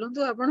जे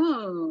चालंतु आपण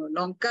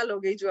लंका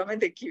लगै छु हमें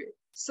देखिबे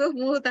सो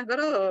मु तांकर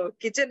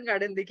किचन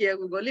गार्डन देखिया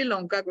को गली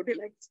लंका कोठी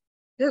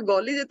लागि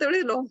गली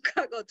जेतेबेले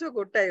लंका गछ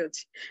गोटाय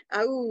अछि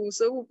आउ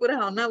सब पूरा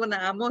अनावना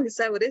आम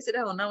हिसाब रे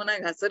सेटा अनावना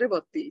घास रे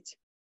भर्ती अछि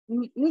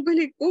मु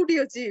कहली कोठी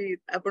अछि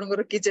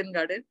आपनकर किचन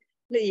गार्डन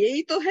ले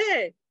यही तो है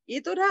ये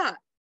तो रहा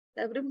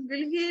तापरे मु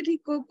कहली कि एठी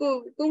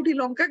कोठी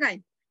लंका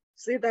काई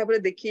से तापरे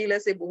देखिला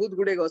से बहुत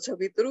गुडे गछ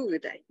भितरु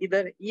एटा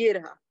इधर ये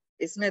रहा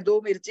इसमें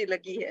 2 मिर्ची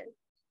लगी है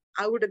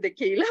आउट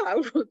देखिला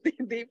आउट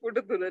 2 फुट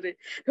दूर रे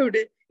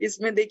उडे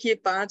इसमें देखिए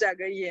 5 आ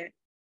गई है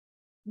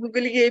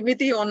मुगली के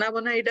एमिति अना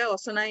बना एटा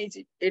असना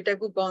हिची एटा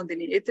को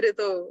कहंदिनी एथरे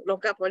तो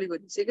लंका फळी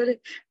बनी से कहले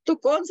तो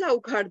कौन सा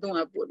उखाड़ दूं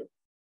आप बोलो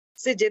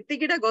से जेति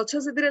किटा गछ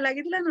सेतरे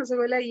लागितला ना से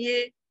कहला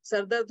ये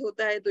सर दर्द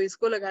होता है तो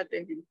इसको लगाते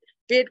हैं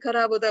पेट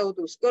खराब होता है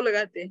तो उसको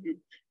लगाते हैं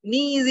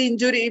नीज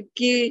इंजुरी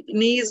की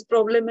नीज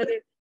प्रॉब्लम है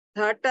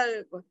हार्टा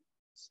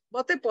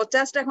मते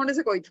 50 टा खंडे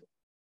से कहिथु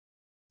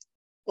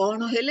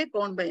कोन हेले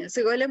कोन भाई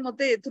से कहले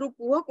मते एथरु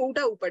पुओ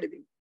कोउटा उपाडी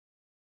दे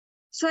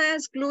so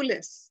as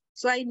clueless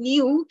so I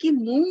knew कि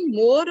मु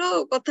मोर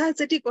कथा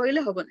सेठी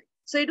कहले हबने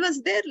सो इट वाज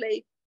देयर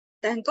लाइक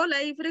तांको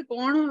लाइफ रे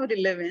कोन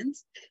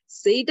रिलेवेंस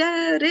सेटा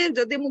रे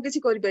जदि मु किछि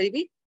करि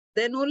परिबी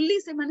देन ओनली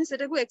से माने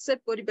सेटा को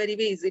एक्सेप्ट करि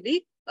परिबे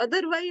easily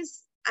otherwise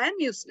I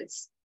am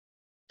useless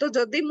तो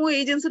जदि मु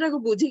ए जिंसरा को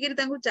बुझी करी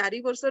तांको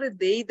 4 वर्ष रे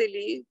देई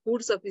देली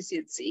food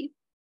sufficiency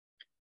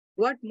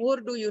what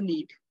more do you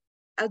need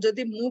आ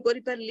जदि मु करि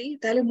परली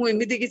ताले मु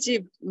एमिति किछि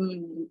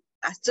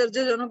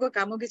आश्चर्यजनक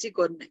काम किछि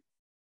करने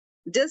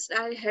just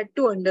I had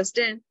to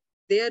understand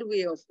their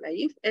way of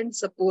life and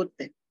support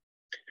them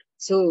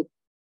so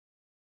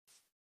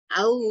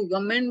आउ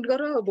गवर्नमेंट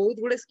कर बहुत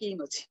गुडे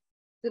स्कीम अछि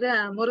सेटा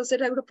हमर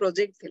सेटा गुडे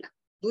प्रोजेक्ट थिला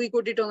 2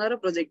 कोटी टंगार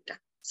प्रोजेक्ट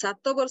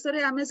 7 वर्ष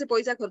रे हमें से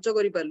पैसा खर्च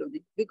करि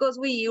पारलोनी because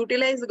we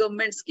utilise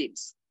government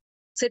schemes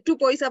Sethu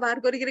पैसा बाहर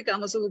करिक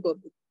काम सब कर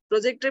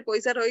प्रोजेक्ट रे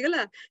पैसा रही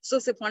गला सो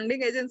से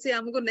फंडिंग एजेंसी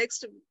हमको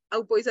नेक्स्ट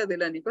आउ पैसा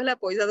देलानी कहला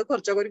पैसा तो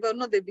खर्च करि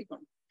पारनो देबी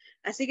कोन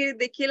आसिक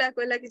देखिला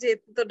कहला कि जे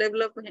तो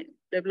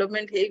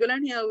डेवलपमेंट हे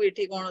गलानी आ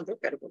एठी कोन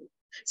दरकार पड़ो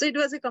सो इट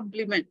वाज ए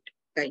कॉम्प्लीमेंट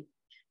काई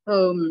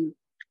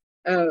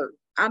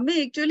आमे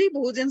एक्चुअली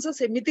बहुत जिनस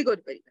सेमिति कर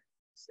परिबा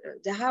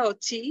जहा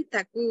अछि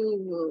ताकू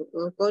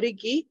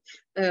करिकी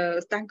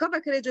तांका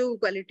पाखरे जो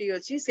क्वालिटी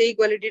अछि सेही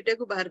क्वालिटी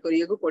टाकू बाहर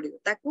करिया को पड़ियो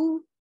ताकू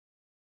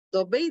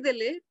दबेई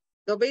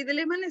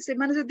देले माने से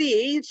माने जदी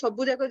एई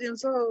सबु जाक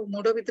जिंस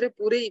मुंड भितरे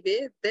पुरेइबे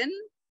देन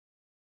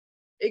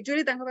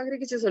एक्चुअली तांका पाखरे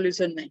किछ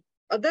सॉल्यूशन नै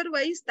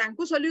अदरवाइज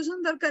तांकू सॉल्यूशन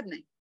दरकार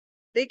नै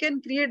they can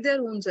create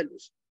their own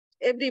solution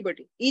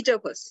everybody each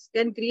of us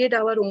can create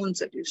our own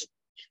solution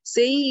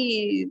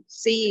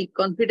say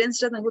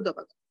confidence ta तांकू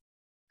दबा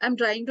I'm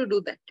trying to do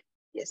that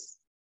yes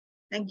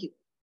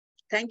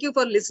thank you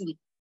for listening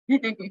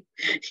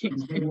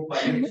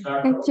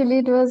Actually,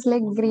 it was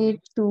like great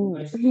to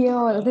hear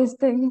all these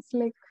things.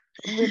 Like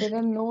we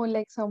didn't know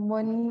like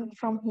someone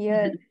from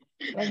here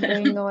like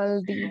doing all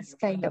these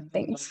kind of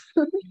things.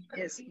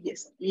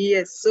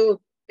 yes so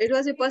it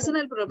was a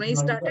personal problem I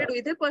started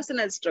with a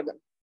personal struggle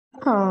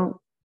हाँ.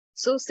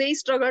 so say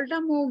struggle ta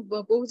mu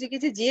kohuchi ki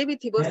je je bhi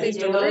thibo say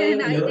struggle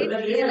and I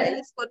didn't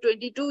realize for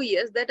 22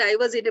 years that I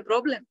was in a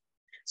problem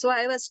so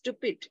I was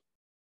stupid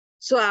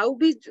so आउ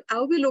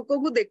भी लोको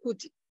को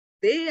देखुची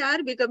they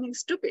are becoming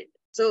stupid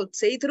so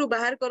सेई through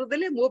बाहर कर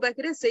देले मो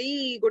पाखरे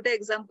सेई गोटे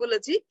एग्जांपल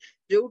अछि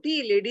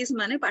जोठी लेडीज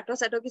माने पाठ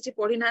साठ किछि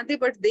पढी नांती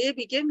बट दे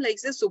बिकेम लाइक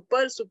से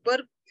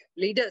सुपर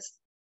लीडर्स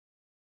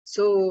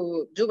सो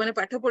जो माने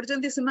पाठ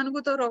पढचंती सेमान को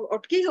तो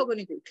अटकी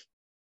होबनी कोठी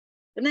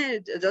ने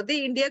जदी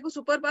इंडिया को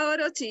सुपर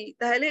पावर अछि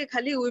ताहेले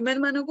खाली वुमेन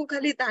माने को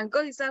खाली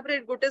तांको हिसाब रे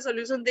गोटे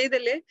सॉल्यूशन दे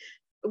देले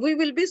we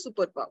will be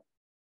super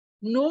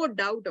power no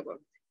doubt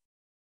about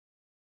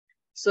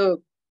so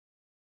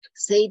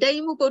सेटा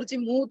ही मु करूची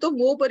मु तो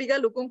मो परिका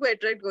लोकन को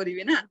अट्रैक्ट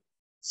करिवे ना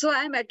सो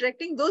I M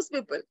attracting those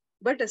people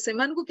but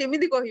सेमान को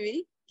केमिति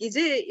कहिबी कि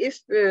जे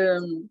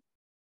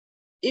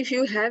if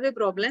you have a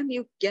problem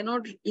you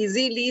cannot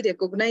easily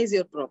recognize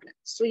your problem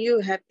so you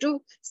have to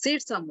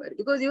sit somewhere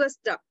because you are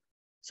stuck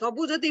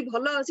सबु जति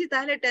भलो अछि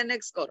ताले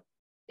 10x कर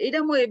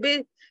एटा मु एबे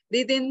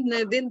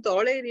दिन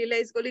तळे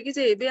रियलाइज कली कि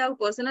जे एबे आ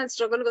पर्सनल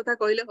स्ट्रगल कथा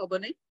कहले हबो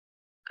नै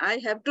I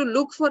have to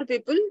look for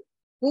people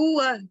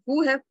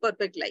who have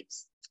perfect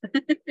lives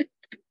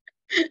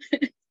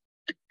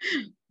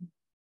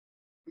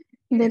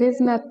There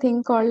is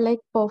nothing called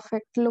like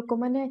perfect. लोक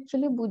माने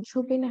actually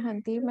बुझु भी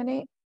नहांती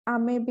माने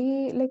आमे भी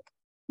like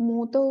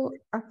मु तो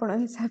आपण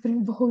हिसाब रे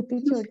बहुत ही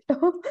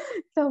छोटो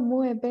तो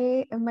मु एबे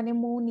माने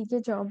मु निजे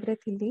जॉब रे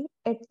थिली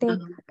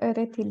एटेक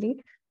रे थिली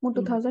मु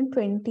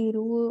 2020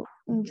 रु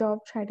जॉब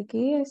छाडी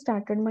के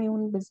started my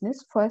own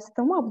business first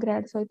तो मु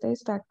अपग्रेड सहित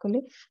स्टार्ट कले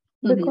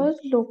बिकॉज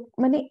लोक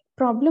माने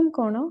प्रॉब्लम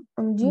कोन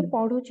जे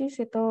पढुची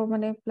से तो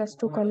माने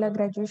 +2 कला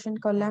ग्रेजुएशन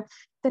कला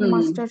देन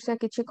मास्टर्स या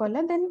किछि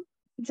कला देन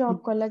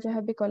जॉब कला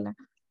जहाँ भी कला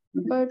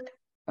बट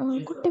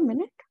गुटे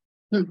मिनिट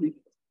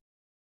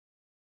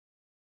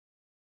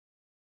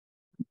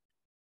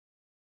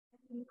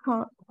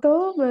हाँ तो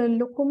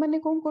लोक माने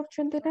कोन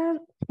करछन्ते ना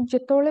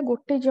जेतोले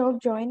गोटे जॉब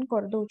जॉइन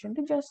कर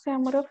दउछन्ते जस्ट से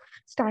हमर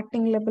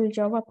स्टार्टिंग लेवल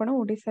जॉब आपण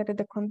ओडिसा रे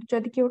देखंतु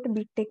जदि कि गोटे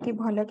बीटेक की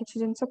भलो किछि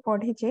जिंस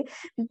पढी जे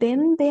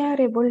then they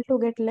are able to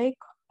get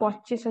like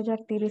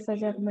 25,000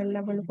 30,000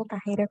 मिलला बेलको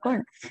काहे रे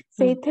कोन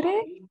सेथरे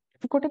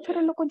गोटे थोर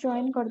लोक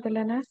जॉइन कर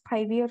देला ना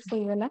 5 इयर्स हो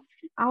गला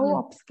आउ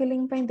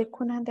अपस्किलिंग पई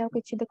देखु ना आ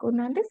किछि देखु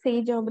ना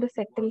सेही जॉब रे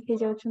सेटल हे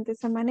जाउछन्ते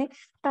से माने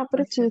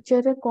तापर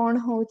फ्यूचर रे कोन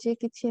होउचे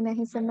किछि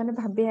नाही से माने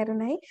भाबियार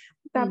नाही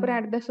तापर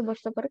 8-10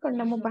 वर्ष पर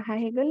कन्ना मो बाहा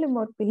हे गले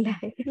मोर पिल्ला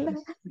हे गेला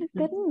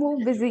देन मो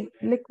बिजी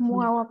लाइक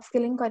मो आउ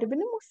अपस्किलिंग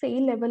करबिनी मो सेही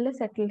लेवल ले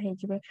सेटल हे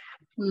जिवे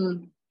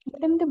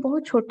एमते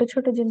बहुत छोट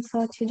छोट जिंस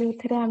अछि जो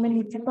थरे हमें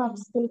निजे को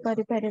अपस्किल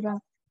करि परिबा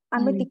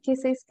आमे टिके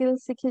से स्किल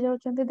सिखि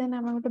जाउछन्ते देन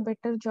आमे गोटे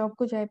बेटर जॉब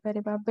को जाय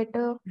परिबा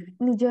बेटर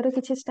निजर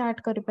किछि स्टार्ट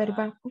करि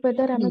परिबा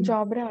वेदर आमे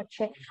जॉब रे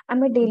अच्छे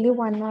आमे डेली 1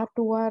 आवर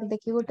 2 आवर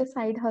देखि गोटे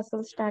साइड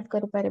हसल स्टार्ट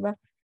करि परिबा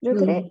जो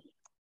थरे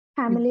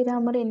फैमिली रे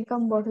हमर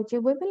income बढ़ुची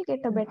we will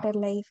get a better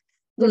life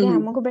जदि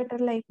हमको better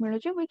life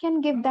मिलुची we can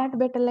give that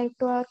better life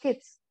to our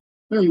kids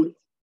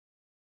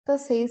तो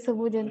सेही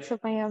सबु जिंस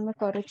पई हम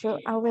करूछु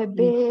आ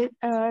एबे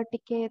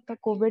टिके तो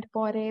कोविड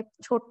परे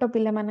छोट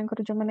पिला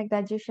मानकर जो माने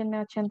ग्रेजुएशन में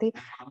अछंती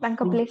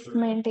तांका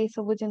प्लेसमेंट ए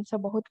सबु जिंस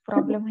बहुत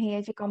प्रॉब्लम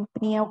हे जे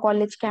कंपनी आ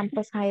कॉलेज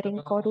कैंपस हायरिंग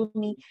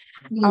करूनी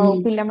आ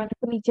पिला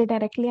माने निजे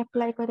डायरेक्टली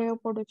अप्लाई करे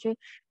पडुचे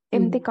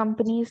एमती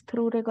कंपनीज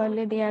थ्रू रे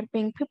गले they are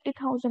paying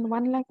 50,000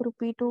 1 lakh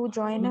rupee to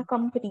join a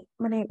company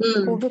माने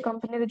को भी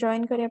कंपनी रे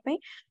जॉइन करिया पई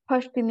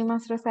फर्स्ट 3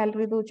 मास रे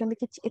सैलरी दोचंदी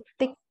कि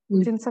एते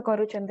जिंस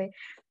करूचंदे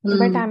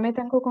बट आमे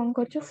तांको कोन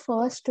करछु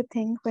first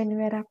thing when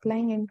we are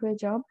applying into a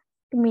job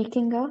to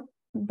making a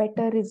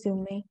better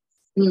resume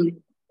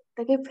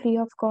जोटा कि फ्री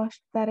ऑफ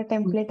कॉस्ट तार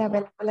टेम्पलेट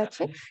अवेलेबल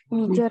अच्छे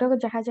निजर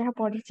जहाँ जहाँ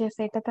पढ़ीचे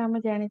सेटा तो आम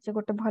जानिचे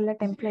गोटे भल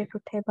टेम्पलेट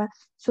उठेबा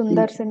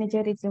सुंदर से निज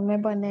रिज्यूमे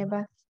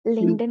बनेबा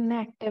लिंक्डइन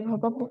ने एक्टिव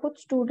होबा बहुत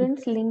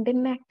स्टूडेंट्स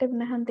लिंक्डइन ने active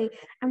नहंते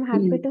I am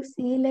happy to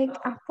C like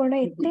आपण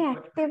एते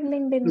एक्टिव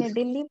लिंक्डइन ने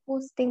डेली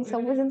पोस्टिंग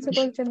सब जिंस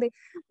करछन्ते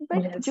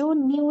बट जो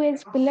न्यू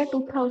एज पिला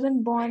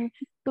 2000 बॉर्न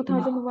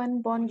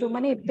 2001 बॉर्न जो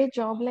माने एबे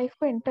जॉब लाइफ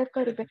को एंटर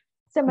करबे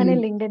से माने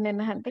लिंक्डइन ने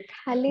नहंते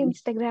खाली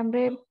इंस्टाग्राम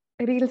रे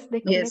रील्स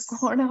देखले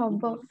कोन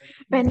हबो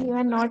when you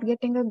are not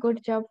getting a good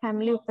job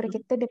family ऊपर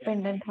कितने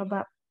डिपेंडेंट हबा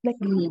like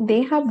they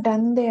have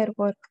done their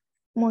work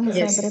मो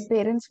हिसाब रे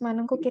पेरेंट्स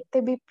मानन को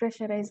कितने भी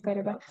प्रेशराइज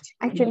करबा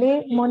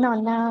एक्चुअली मो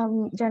नाना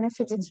जने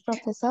फिजिक्स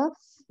प्रोफेसर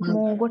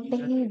मो गोटे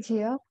ही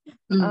झियो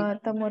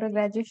त मोर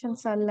ग्रेजुएशन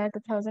सरला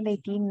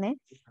 2018 ने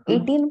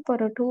 18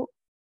 परठू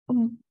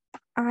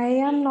आई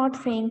एम नॉट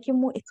सेइंग कि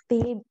मु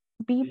इते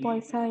भी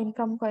पैसा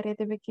इनकम करे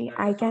देबे कि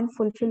I can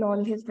fulfil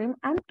all his dream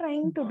I am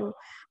trying to do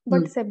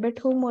but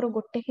सेबेठू मोर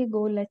गोटे ही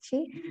गोल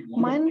अछि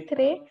मंथ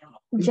रे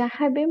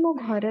जहाँ भी मो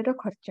घर रो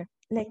खर्च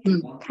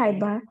लाइक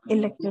खाइबा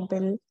इलेक्ट्रिक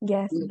बिल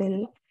गैस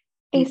बिल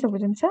ए सब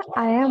जिनस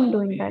आई एम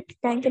डूइंग दैट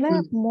काहे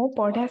ना मो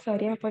पढ़ा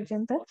सरिया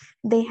पर्यंत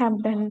they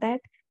have done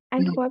that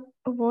and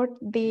what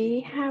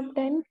they have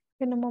done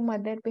when my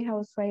mother be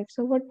housewife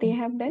so what they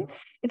have done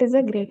it is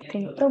a great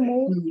thing तो मो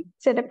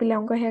सेटा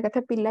पिलांग को हे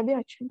कथा पिला भी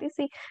अछंती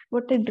सी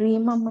गोटे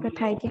ड्रीम हमर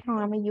थाई कि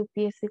हां हम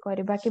यूपीएससी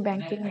करबा कि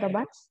बैंकिंग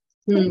दबा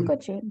ठीक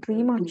अच्छे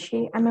ड्रीम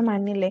अच्छे आमे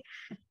मानिले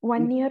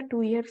 1 year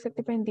 2 year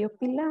सेते पे दियो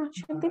पिला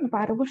अछंती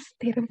 12 वर्ष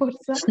 13 वर्ष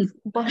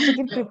बस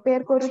कि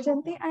प्रिपेयर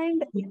करूचंती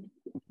एंड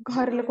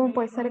घर लोक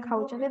पैसा रे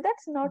खाउचंती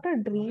दैट्स नॉट अ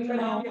ड्रीम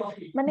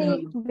माने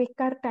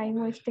बेकार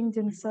टाइम वेस्टिंग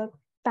जिंस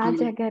ता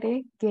जगह रे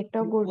गेट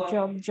अ गुड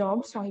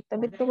जॉब सहित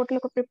भी तो गोटे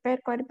लोक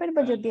प्रिपेयर कर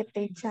परबो जदी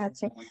एते इच्छा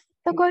আছে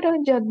तो करो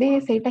जदी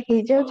सेटा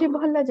हे जाउची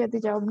भला जदी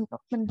जॉब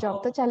ମାନେ जॉब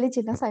तो चली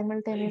छी ना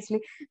साइमल्टेनियसली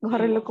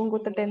घर लोकन को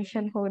तो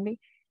टेंशन होनी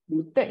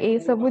तो ए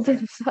सब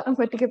जिंस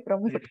हम टिके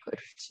प्रमोट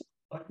करूची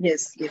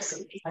yes yes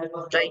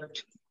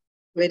right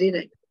very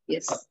right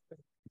yes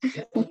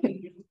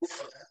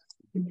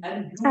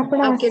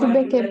आपण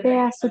आसीबे केबे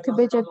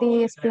आसुथिबे जदी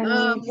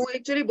एस्प्लेनेड मु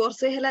एक्चुअली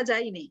वर्षे हला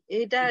जाइनी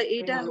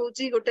एटा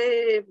होची गोटे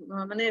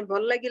माने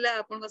भल लागिला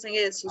आपन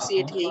संगे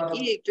एसोसिएट हे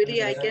कि एक्चुअली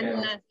आई कैन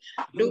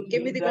डू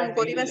केमिति कोन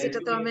करिवा सेटा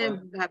तो हमें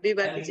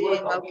भाबीबा कि जे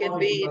how can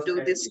we do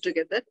this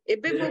together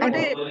एबे मु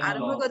गोटे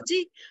आरंभ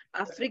करची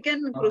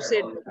African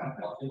crusade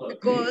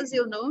because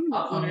you know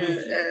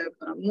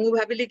मु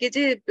भाबिली कि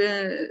जे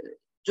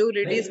जो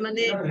लेडीज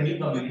माने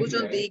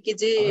भोगुचंती कि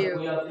जे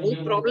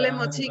बहुत प्रॉब्लम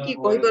अछि कि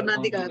कहि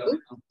परनांती काहाकू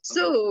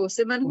सो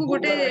से मानकू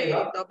गोटे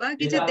दबा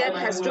कि जे that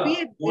has to B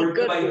A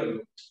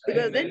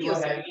bigger than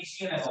yourself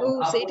so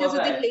सेटा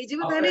जदी हे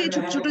जिवो ताले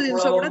छोट छोट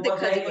जिंस गुडा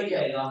देखा जिवरी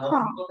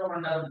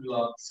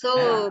सो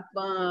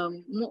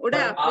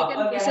ओडे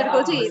अफ्रीकन क्रुसेड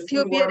कोची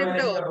इथियोपिया रे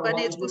गोटे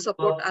ऑर्फनेज को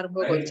सपोर्ट आरंभ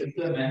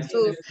करचंती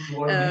सो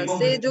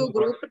से जो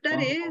ग्रुप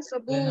टारे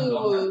सबु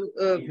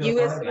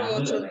यूएस रो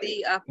अछंती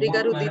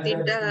अफ्रीका रो दी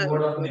तीनटा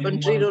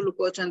कंट्री रो लोक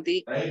अछंती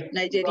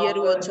नाइजेरिया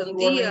रो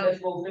अछंती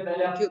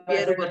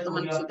इथियोपिया रो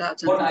वर्तमान सुधा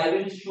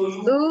अछंती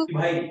तो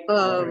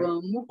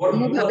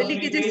मु भाबिली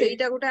कि जे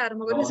सेटा गोटे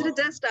आरंभ करबे से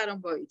जस्ट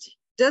आरंभ होईची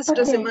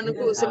जस्ट से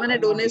माने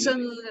डोनेशन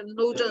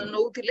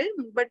नौथिले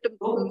बट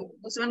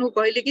से माने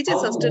कहले कि जे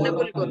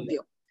सस्टेनेबल कर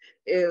दियो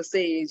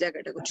से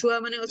जगह छुआ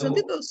माने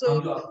अछंती तो सो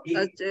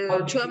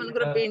छुआ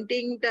मानकर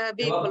पेंटिंग टा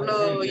भी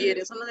भलो ये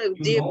रे सम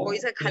जे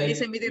पैसा खाली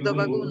सेमिति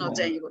दबाको न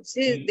चाहिबो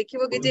से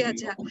देखिबो कि जे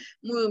अच्छा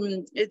मु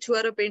ए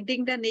छुआर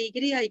पेंटिंग टा नै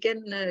करी I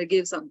can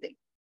give something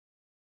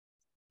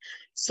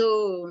so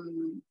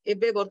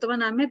एबे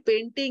वर्तमान आमे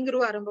पेंटिंग रो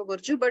आरंभ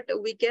करछु but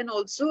we can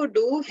also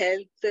do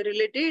health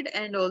related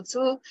and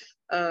also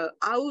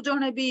आउ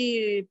जने भी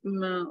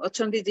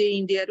अछंती जे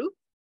इंडिया रू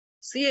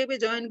सी एबे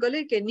जॉइन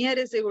कले केनिया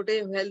रे से गोटे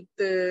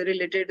health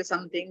related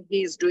something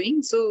he is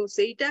doing so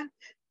सेटा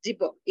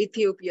जीपो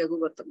इथियोपिया को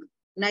वर्तमान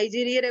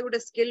नाइजेरिया रे गोटे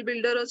स्किल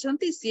बिल्डर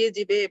अछंती सी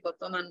जीबे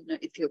वर्तमान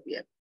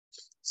Ethiopia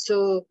so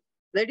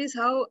that is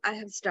how I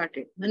have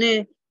started माने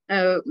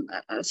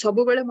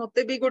सब बेले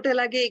मते भी गोटे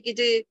लागे कि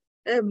जे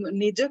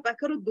निज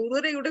पाखर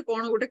दूर रे गोटे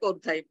कोन गोटे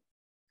करथाय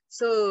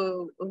सो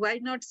व्हाई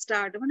नॉट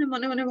स्टार्ट माने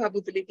मने मने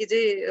भाबुतली कि जे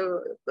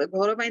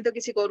घर पई तो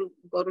किछि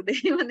करू दे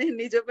माने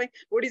निज पई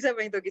ओडिसा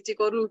पई तो किछि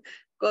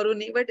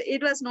करूनी but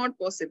it was not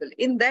possible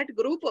in that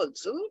group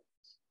also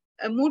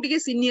मु टिके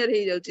सीनियर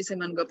हे जाउची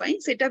सेमान को पई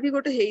सेटा भी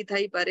गोटे हेई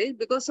थाई पारे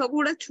बिकॉज़ सब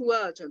गुडा छुआ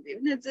अछंती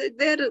माने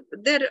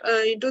there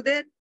into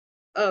their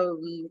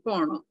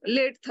cone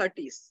late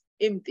 30s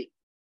एमती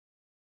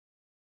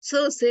सो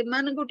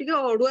सेमान को टिके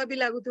अडुआ भी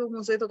लागुथो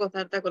मो सहित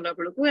कथार्ता कला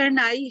बेलकू and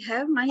I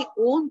have my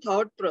own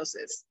thought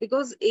process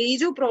because एई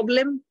जो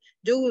प्रॉब्लम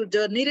जो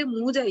जर्नी रे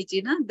मु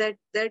जाईची ना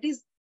that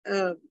is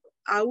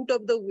out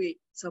of the way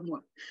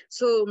someone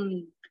so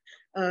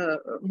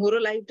more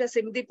life टा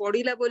सेमती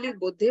पडिला बोली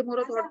बोधे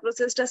मोर थॉट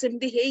प्रोसेस टा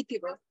सेमती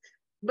हेइथिबो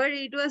बट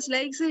इट वाज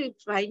लाइक से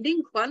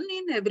फाइंडिंग फन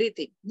इन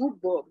एवरीथिंग मु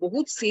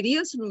बहुत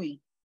serious Nooyi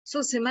So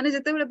semane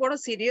jetebele bodo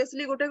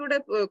seriously gote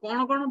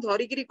kon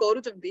dharikiri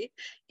karuchanti,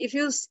 if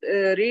you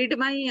read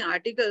my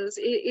articles,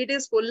 it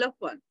is full of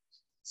fun.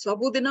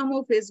 सबुदिन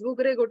मो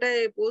Facebook रे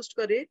गोटे post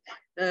करे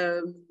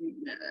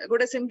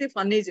गोटे सेमती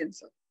funny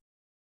जिनस,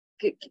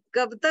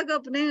 कब तक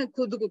अपने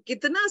खुद को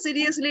कितना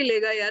सीरियसली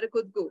लेगा यार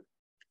खुद को,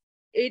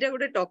 एटा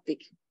गोटे टॉपिक।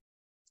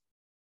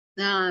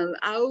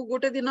 आउ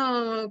गोटे दिन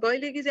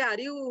कहले कि are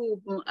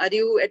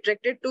you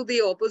attracted to the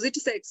opposite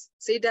sex,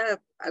 सेटा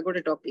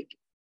गोटे टॉपिक।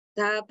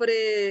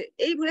 तापरे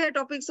एई भलिया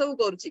टॉपिक सब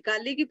करूची।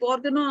 काली की पर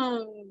दिन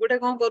गोटे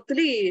कोन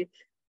करथली,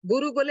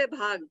 गुरु बोले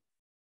भाग,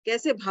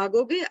 कैसे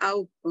भागोगे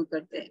आओ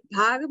करते हैं,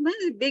 भाग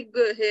में big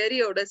hairy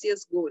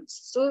audacious goals.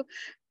 So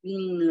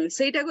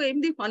सेटा को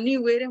एमदी फनी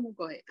वे रे मु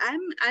कहे I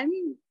am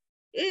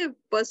a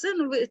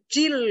person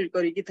chill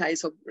करी की थाई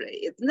सब बळे,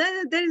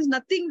 इतना there is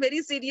nothing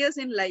very serious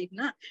in life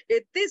ना,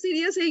 एते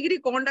सीरियस हेगिरी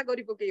कोनटा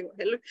करी पकेइबो।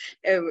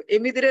 हेलो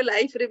एमिति रे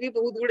लाइफ रे भी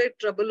बहुत गुडे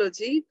ट्रबल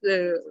अछि,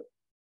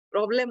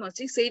 प्रॉब्लम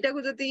अछि, सेटा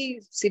को जति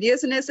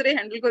सीरियसनेस रे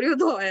हैंडल करियो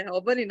तो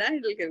हबनी ना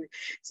हैंडल करबी।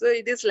 So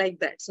it is like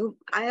that. So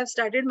I have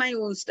started my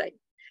own style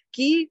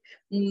कि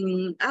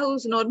आउ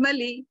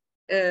नॉर्मली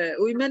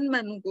वुमेन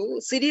मान को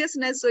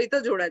सीरियसनेस सहित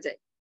जोड़ा जाए,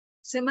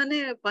 से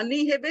माने फनी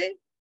हेबे,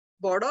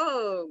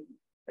 बड़ो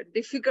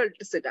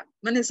डिफिकल्ट सेटा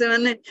माने से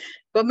माने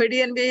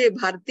कॉमेडियन भी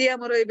भारतीय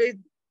हमर एबे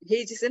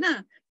हेछि से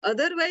ना,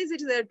 अदरवाइज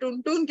इट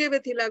टुन टुन केबे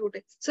थिला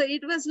गुटे। So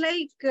it was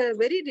like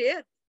very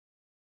rare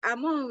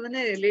um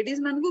माने लेडीज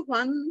मान को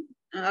फन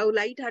आ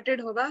लाइट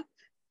हार्टेड होबा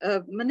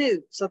माने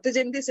सते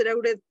जेमती सेरा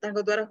गुटे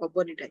तांको द्वारा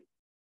हबनी टाइम।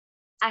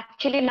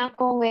 Actually ना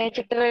कहूँगे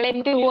चित्रले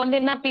एमती हुओंदे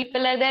ना,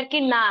 people are there कि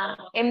ना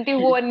एमती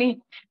हुओनी,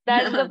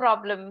 that's the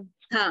problem।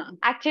 हाँ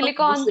Actually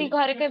कहंती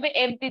घरे केबे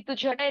एमती तू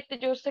झटा एते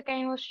जोर से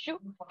कहीं होसचु,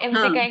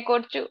 एमती कहीं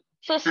करचु।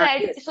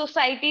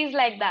 Society is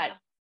like that।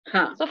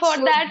 So for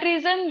that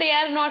reason they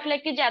are not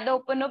like कि ज्यादा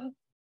open up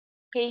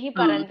के ही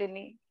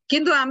परंदिनी।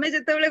 किंतु आमे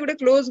जेतेबेले गुटे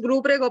क्लोज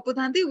ग्रुप रे गपु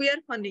थांती, we are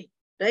funny,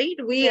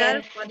 right, we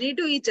are funny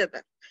to each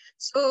other.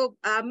 So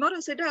आमर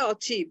सेटा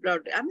अछि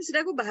ब्लड, आमे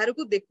सेटा को बाहर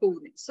को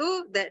देखौनी। सो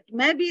दैट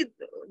मे बी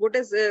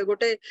गोटे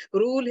गोटे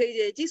रूल हे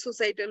जायछि,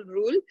 सोसाइटल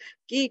रूल,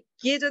 कि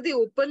किए जदी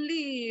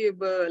ओपनली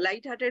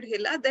लाइट हार्टेड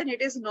हेला then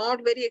it is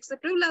not very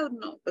acceptable,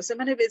 और से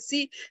माने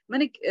बेसी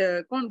माने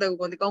कोन दाउ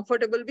कोन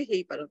कंफर्टेबल भी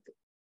हेई परंतु।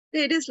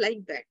 It is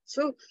like that.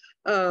 So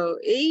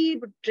एई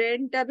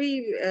ट्रेंड टा भी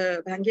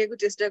भांगिया को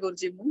चेष्टा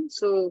करछि मु।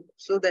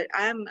 So that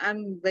I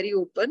am very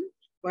open,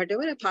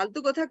 whatever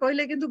फालतू कथा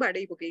कहले किंतु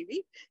बाडई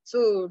पकेबी। सो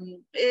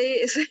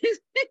ए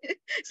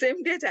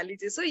सेम डे चली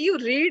छी। So you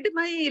read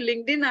my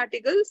LinkedIn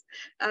articles,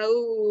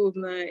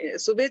 आउ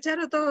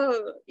शुभेच्छार तो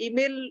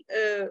ईमेल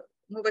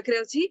मो पाखरे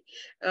अछि,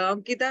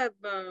 अंकिता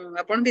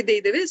आपण भी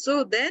देई देबे।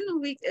 So then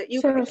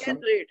you can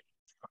read.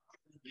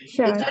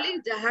 Actually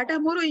जहाटा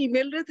more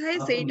email रे थाए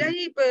सेटा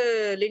ही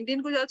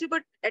लिंक्डइन को जाउची,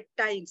 बट एट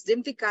टाइम्स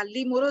जेमती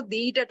काली मोर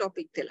दीटा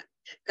टॉपिक थिला,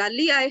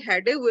 काली आई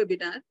हैड ए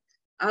वेबिनार,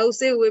 आउ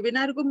से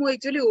वेबिनार को मु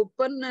एक्चुअली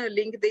ओपन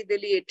लिंक दे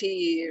देली एठी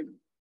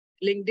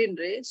लिंक्डइन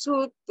रे।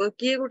 सो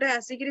किए गोटे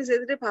आसिकरी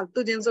से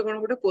फालतू जिनस कोन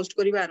गोटे पोस्ट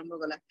करिबा आरंभ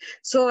गला।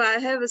 So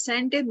I have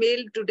sent a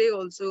mail today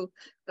also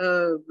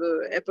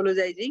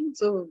apologizing।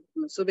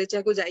 So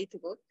शुभेच्छा को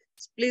जाइथिबो,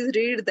 please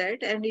read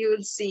that and you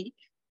will see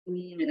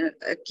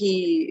कि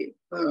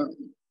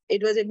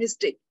it was a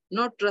mistake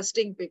not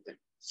trusting people।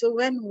 so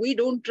when we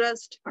don't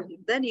trust,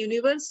 then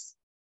universe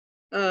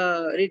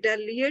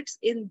retaliates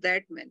in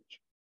that manner।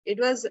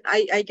 it was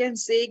I can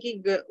say ki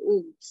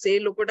se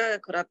lokota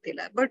kharab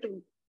thila, but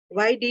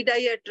why did I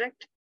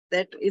attract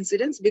that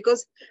incidents?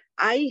 Because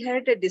I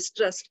had a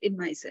distrust in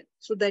myself,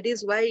 so that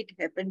is why it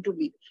happened to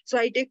me। so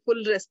I take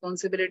full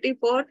responsibility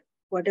for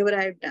whatever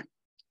I have done।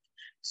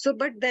 so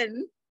but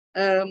then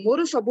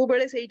मोर सबु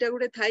बेले सेटा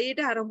गुटे Thai,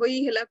 एटा आरंभ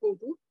ही हला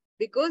कोठू,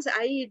 because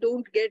I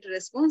don't get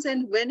response,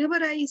 and whenever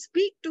I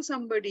speak to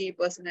somebody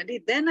personally,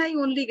 then I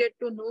only get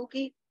to know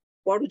ki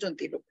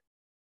padhuchanti lok।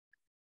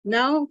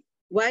 now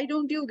why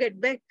don't you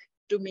get back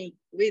to me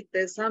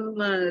with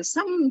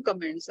some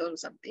comments or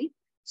something?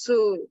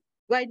 so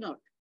why not?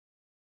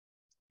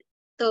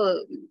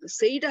 तो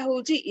सेटा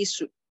होची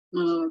issue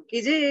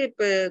कि जे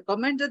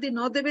comment जदी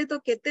न देबे तो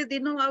केते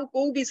दिन आ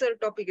को विषय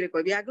टॉपिक रे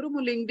कहबी। आगरो मु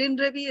लिंक्डइन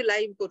रे भी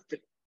लाइव करते।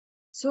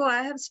 सो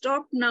आई हैव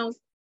स्टॉप्ड नाउ।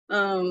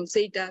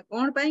 सेटा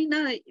कोन पाई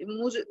ना,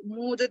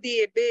 मु जदी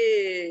एबे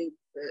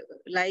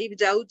लाइव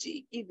जाउची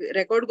कि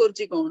रेकॉर्ड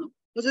करची कोन,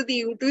 मु जदी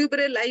यूट्यूब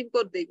रे लाइव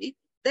कर देबी,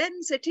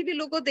 देन सेठी भी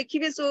लोग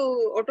देखिबे। सो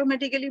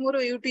ऑटोमेटिकली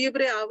मोर यूट्यूब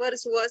रे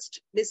आवर्स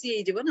वॉच्ड बेसी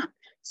हे जिवो ना।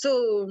 सो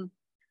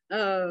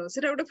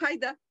सेटा गोटे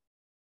फायदा।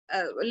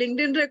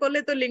 लिंक्डइन रे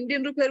कले तो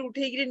लिंक्डइन रु फेर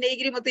उठेगिरी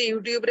नेगिरी मते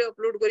यूट्यूब रे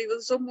अपलोड करिवो।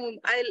 So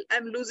I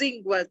am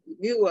losing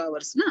view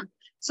hours ना।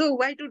 so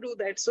why to do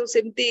that? so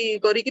सेमती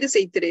करिकरी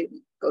सेइतरे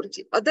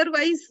करची।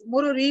 अदरवाइज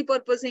मोर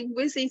रीपर्पसिंग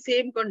हुए सेई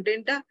सेम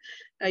कंटेंट ता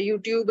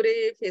यूट्यूब रे,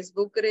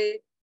 फेसबुक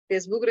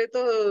रे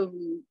तो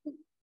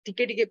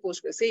टिके टिके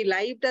पोस्ट कर, सेई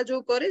लाइव ता जो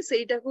करे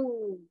सेइटा को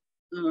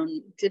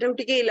सेटा को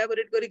टिके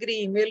इलाबोरेट करिकरी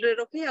ईमेल रे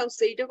रखे, आ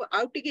सेइटा को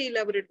आउ टिके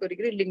इलाबोरेट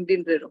करिकरी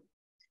लिंक्डइन रे रखे।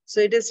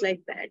 so it is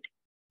like that।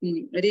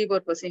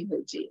 Repurposing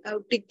होची आ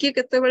टिके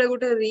केते बेले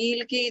गोटे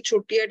रील की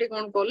छोटियाटे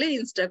कोन कोले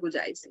इंस्टा को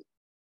जायसी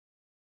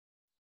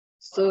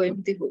सो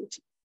एम्ति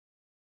होची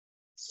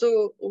so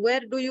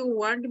where do you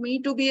want me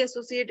to be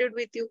associated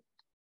with you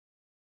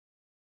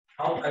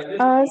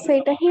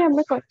सेटा ही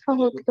हमें कथा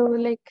होतो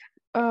लाइक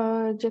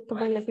जतो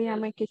बेले भी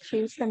हमें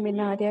किछि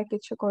सेमिनार या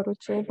किछि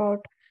करूचे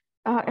about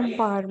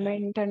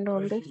empowerment and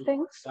all these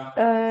things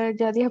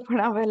जदि आपण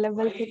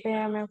अवेलेबल थिबे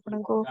हमें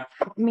आपण को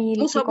मेल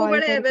मु की सब कॉल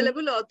बेले करके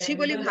अवेलेबल अछि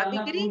बोली भाबी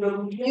करी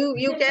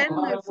you can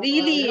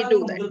freely do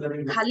that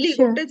खाली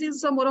Sure. गोटे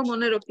जिंस मोर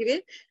मने रखिबे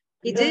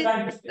कि जे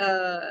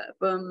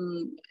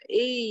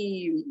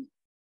ए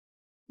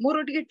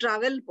मोर टिके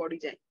ट्रैवल पड़ी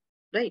जाए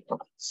राइट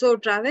सो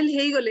ट्रैवल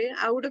हे गले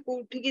आ गोटे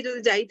कोठी की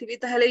जदि जाईथिबी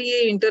ताहले ये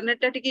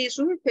इंटरनेट टा टिके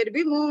इशू फिर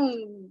भी मु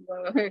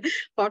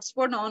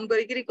हॉटस्पॉट ऑन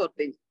करी करी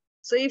करते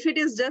so if it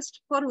is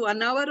just for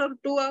 1 hour or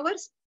 2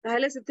 hours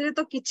ताहले सेथिरे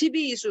तो किछि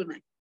भी इशू नै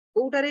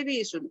कोठारे भी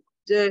इशू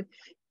जे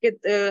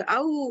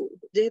आउ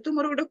जेहेतु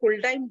मोर गोटे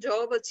फुल टाइम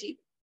जॉब अछि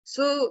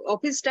सो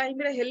ऑफिस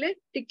टाइम रे हेले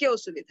टिके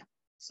असुविधा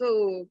so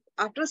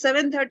after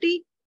 7:30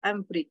 I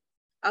am free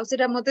आ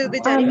सेटा मते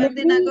 4-5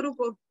 दिन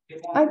आगरु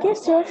आगे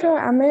श्योर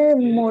आमे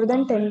मोर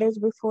देन 10 days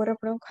बिफोर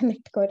आपण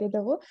कनेक्ट करि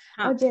देबो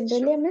और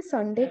जनरली हमें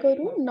संडे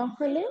करू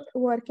नहले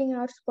वर्किंग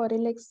आवर्स पर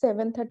लाइक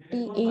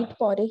 7:30 8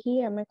 पर ही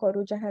हमें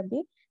करू जहां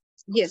भी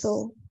yes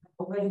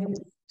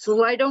so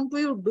why don't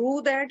you do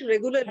that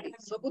regularly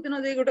सब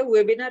दिन जे गोटे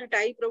वेबिनार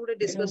टाइप रो गोटे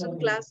डिस्कशन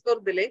क्लास कर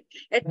देले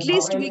at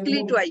least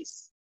weekly twice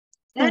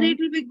then it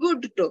will be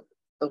good to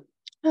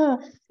हां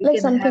लाइक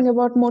समथिंग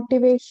अबाउट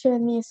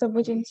मोटिवेशन ये सब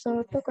जिंस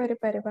तो करे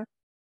परबा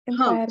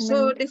हाँ so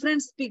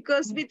different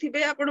speakers भी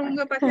थिबे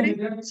आपनका पाखरे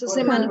so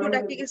से मान को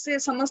डाकी के से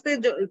समस्त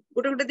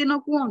गोटे गोटे दिन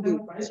कुहंतु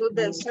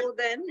so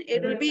then it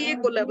will be a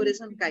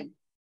collaboration kind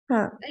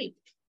right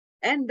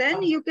and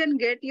then you can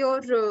get your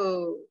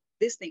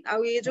this thing आ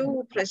ये जो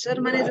फ्रेशर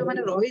माने जो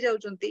माने रही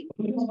जाउचंती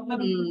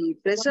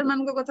फ्रेशर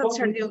मान को कथा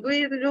छाड़ दियंतु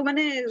ये जो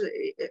माने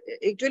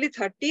एक्चुअली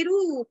 30 रु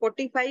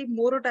 45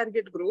 मोर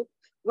टारगेट ग्रुप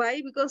why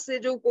because से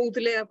जो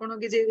कहउतले आपण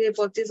के जे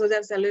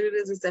 25,000 सैलरी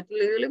रे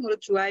सेटल हेले मोर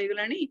छुआ हे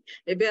गलानी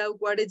एबे आ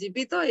कुआडे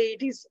जीबी तो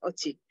एठी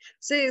अछि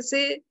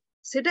से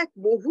सेटा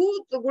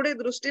बहुत गोडे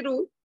दृष्टि रु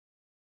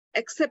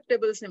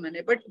acceptable से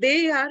माने but they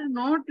are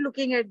not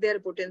looking at their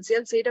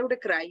potential सेटा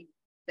गोटे crime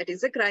that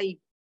is a crime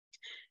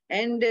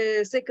and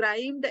say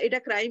crime eta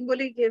crime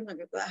boli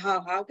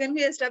how can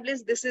we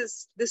establish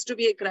this to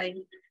be a crime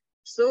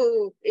so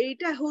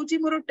eta hoji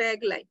moro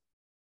tagline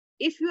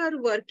if you are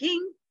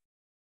working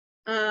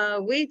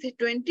with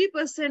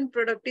 20%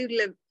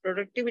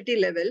 productivity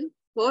level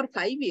for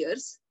 5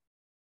 years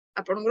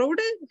apanଙ୍କର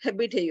ଗୋଟେ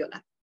habit ହେଇଗଲା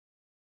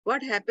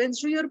what happens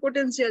to your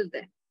potential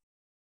then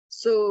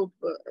so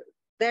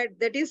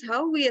that is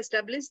how we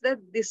establish that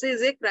this is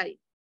a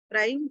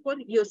crime for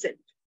yourself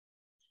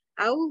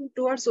आउ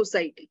towards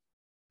society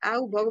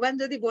आउ भगवान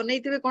जदि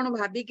बनैथिबे कोन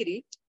भाबी करी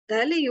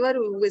ताले you are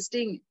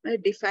wasting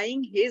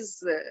defying his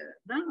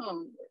no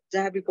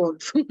जहा भी कोन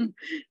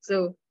so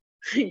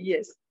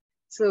yes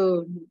so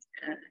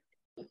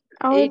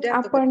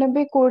आपण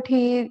भी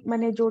कोठी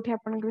माने जोठी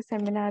आपण के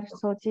सेमिनार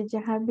सोची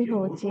जहां भी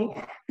होची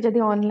जदि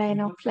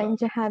ऑनलाइन ऑफलाइन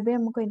जहां भी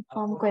हमको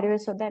इन्फॉर्म करिवे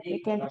so that we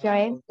can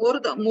join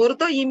मोर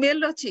तो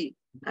ईमेल अछि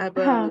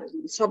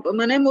सब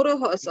माने मोर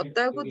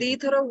सप्ताह को 2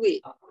 थर हुए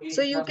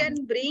so you can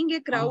bring a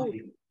crowd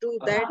to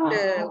that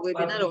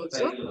webinar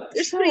also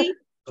it's free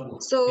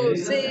so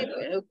say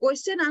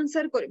question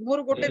answer कर मोर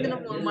गोटे दिन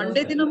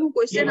मंडे दिन मु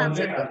क्वेश्चन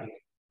आंसर करे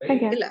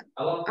ହେଲା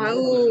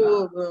ଆଉ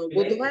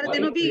ବୁଧବାର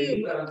ଦିନ ବି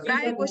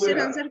ପ୍ରାୟ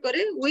क्वेश्चन आंसर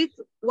करे with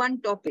one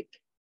topic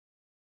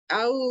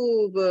ଆଉ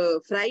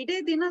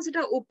फ्राइडे दिन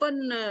सेटा ओपन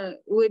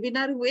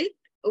वेबिनार हुए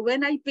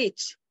when I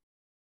pitch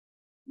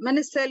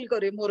माने सेल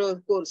करे मोर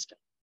कोर्स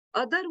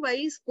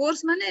अदरवाइज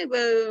कोर्स माने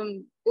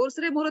कोर्स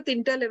रे मोर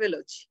 3टा लेवल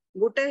अछि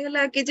गोटे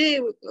हला कि जे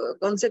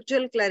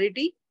conceptual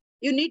clarity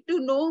you need to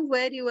know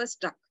where you are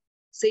stuck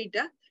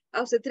सेटा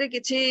आ सेथरे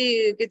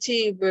किछि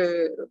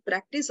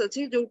प्रैक्टिस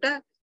अछि जोटा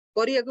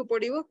करिया को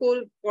पड़िबो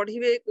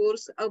पढिबे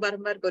कोर्स आ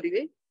बारंबार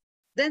करिवे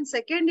then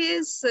second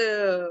is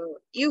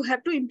you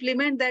have to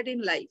implement that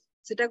in life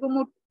सेटा को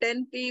मु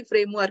 10P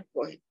framework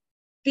कहे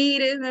P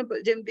रे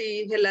जेमती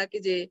हला कि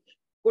जे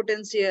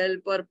potential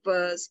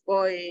purpose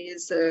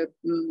poise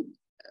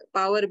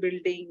power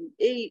building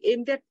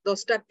एमते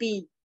 10टा P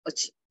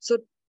अछि so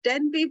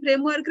 10P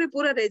framework रे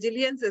पूरा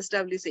resilience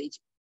establish हेछि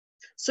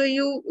so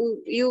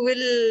you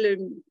will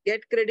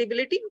get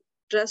credibility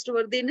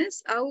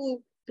trustworthiness आउ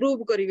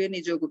prove करिवे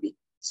निजो को भी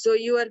so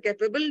you are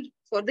capable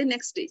for the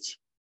next stage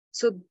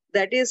so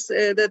that is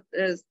the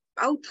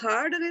आउ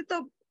third रे तो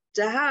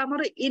जहा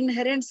हमर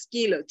inherent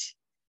skill अछि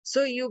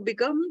so you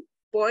become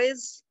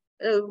poise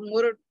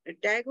more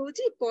tag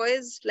होछि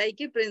poise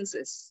like a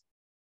princess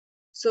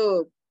so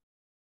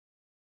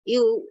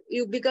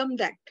you become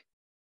that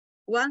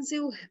once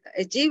you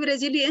achieve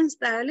resilience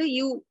ताहले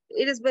you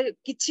it is very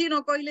किछि न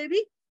कहले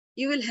भी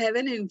you will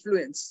have an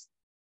influence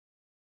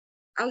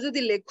आउ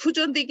जदि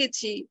लेखुचंती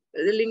किछि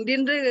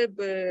लिंक्डइन रे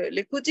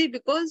लेखुची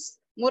बिकॉज़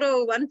मोर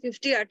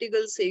 150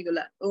 आर्टिकल्स हे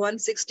गला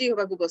 160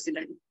 होबा को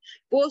बसिलानी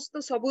पोस्ट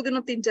तो सब दिन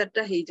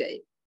 3-4टा हे जाए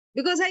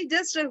बिकॉज आई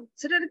जस्ट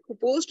सेटा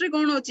पोस्ट रे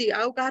कोन अछि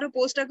आ कार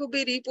पोस्ट को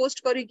भी रीपोस्ट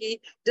करी की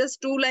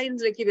जस्ट 2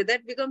 लाइंस लिखिबे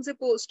that becomes a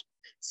post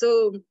so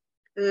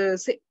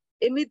से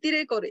एमिति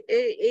रे करे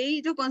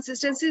एई जो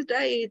कंसिस्टेंसी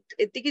टा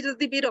एति की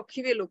जदी भी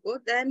रखिबे लोको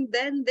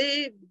then they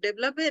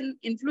develop an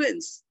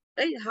influence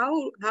right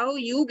how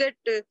you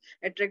get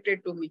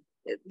attracted to me,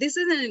 this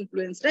is an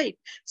influence, right?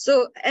 So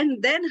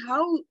and then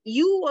how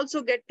you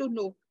also get to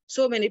know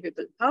so many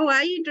people, how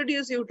I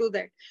introduce you to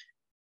that,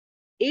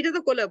 it is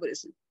the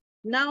collaboration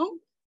now.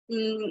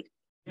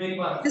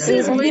 This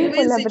is win-win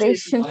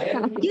collaboration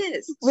situation.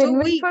 Yes,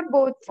 win-win for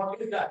both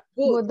the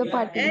yeah.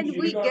 parties And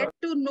we get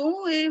to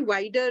know a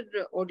wider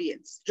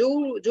audience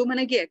जो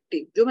माने की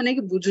active जो माने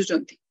की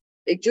बुझुचंती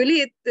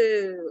actually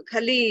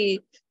खाली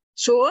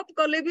show up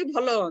कले भी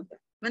भलो होता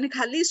माने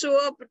खाली शो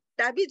अप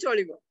टा भी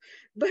चलिबो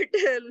बट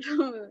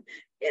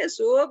ये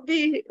शो अप भी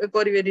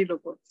करबेनी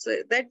लोक so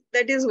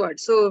that is what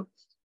so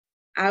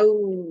आउ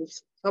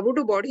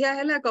सबुटु बढ़िया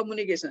हैला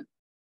कम्युनिकेशन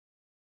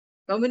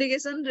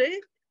रे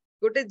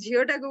गोटे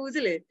झियोटा को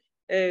बुझिले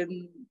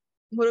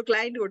मोर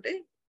क्लाइंट गोटे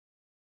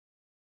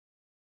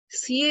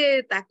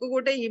सीए ताको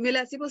गोटे ईमेल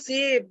आसीबो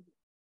सीए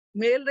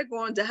मेल रे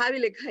कोन जहा भी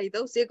लिखा ही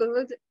तो से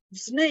कहबो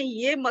उसने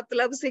ये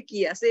मतलब से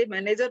किया से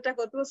मैनेजर टा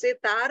करतो से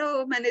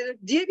तारो मैनेजर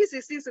जे भी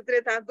सीसी सेतरे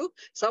थातु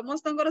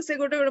समस्तंकर से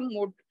गोटे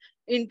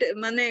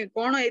माने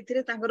कोन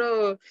एथिरे तांकर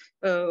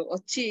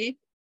अछि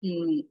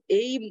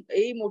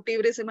एई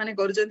मोटिव रे से माने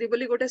करजंती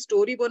बोली गोटे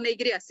स्टोरी बनै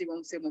करी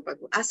आसीबो से मो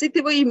पाको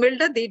आसीथिबो ईमेल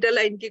टा 2टा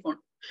लाइन की कोन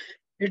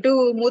एटू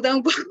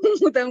मुदाम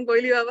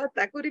कहली बाबा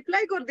ताको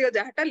रिप्लाई कर दियो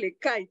जहाटा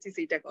लिखा आइछि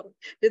सेटा करो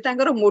जे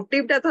तांकर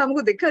मोटिव टा तो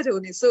हमको देखा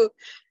जाउनी so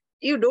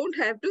you don't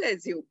have to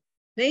assume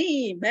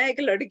नहीं मैं एक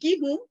लड़की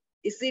हूँ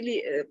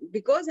इसीलिए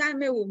because I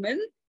am a women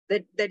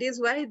that is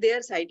why they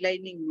are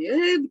sidelining me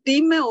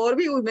team में और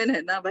भी वुमेन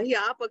है ना भाई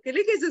आप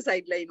अकेले कैसे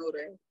साइडलाइन हो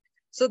रहे हैं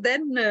सो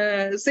देन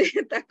से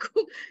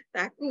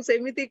ताकू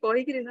सेमिति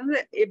कहि कि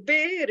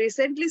एबे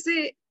रिसेंटली से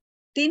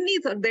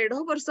 1.5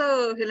 वर्ष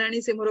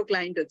हेलानी से मोर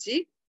क्लाइंट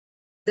अछि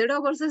 1.5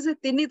 वर्ष से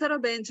 3 थर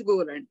बेंच को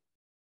गलानी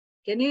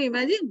can you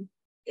imagine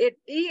a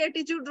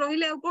attitude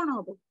रहिले आ कोन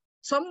हबो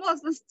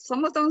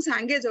समस्त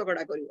सांगे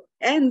झगड़ा करिवो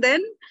एंड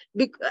देन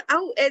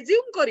आउ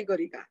एज्यूम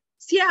करी का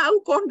सी आउ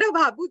कोनटा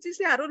भाबुची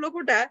से आरो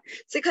लोकटा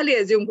से खाली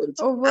एज्यूम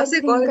करूची आ से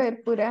ओवरथिंकर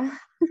पूरा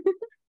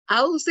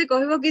आउ से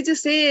कहबो कि जे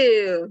से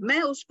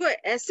मैं उसको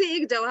ऐसे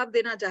एक जवाब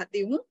देना चाहती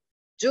हूँ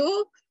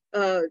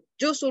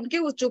जो सुन के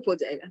वो चुप हो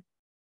जाएगा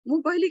मु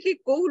कहली कि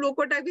को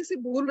लोकटा भी से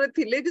भूल रे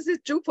थिले भी से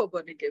चुप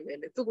होबनी के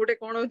बेले तू गोटे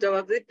कोन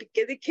जवाब दे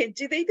टिके दी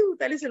खेंची देई तू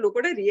ताले से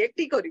लोकटा रिएक्ट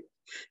ही करियो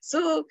सो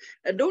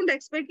डोंट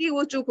एक्सपेक्ट कि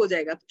वो चुप हो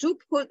जाएगा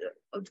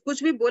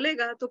कुछ भी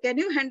बोलेगा तो can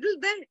you handle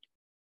that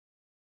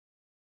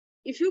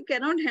if you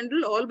can not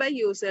handle all by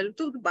yourself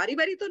तो बारी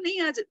बारी तो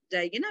नहीं आ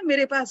जाएगी ना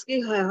मेरे पास कि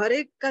हर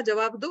एक का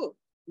जवाब दो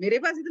मेरे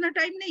पास इतना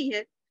टाइम नहीं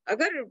है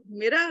अगर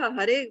मेरा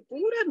हर एक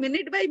पूरा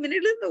मिनट बाय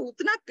मिनट तो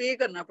उतना पे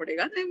करना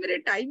पड़ेगा नहीं मेरे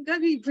टाइम का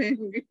भी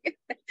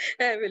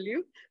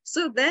value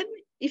so then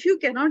if you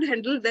cannot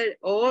handle that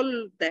all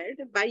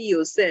that by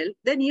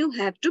yourself then you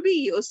have to be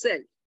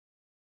yourself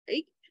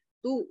right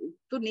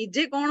तू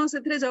निजे कौन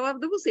से जवाब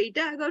देबो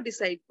सेटा आगे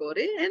डिसाइड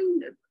करे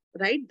एंड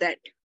राइट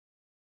दैट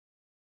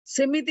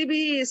सेमिति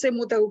भी से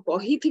मुता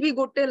कही थी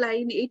गोटे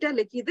लाइन एटा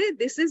लिखि दे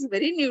दिस इज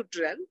वेरी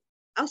न्यूट्रल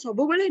आ सब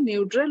बेले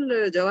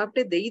न्यूट्रल जवाब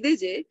टे देई दे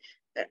जे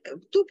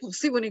तू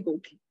फसिबनी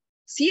कोठी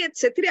सी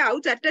सेथिरे आउ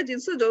 4टा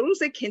जिंस जरूर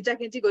से खेंचा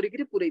खेंची करी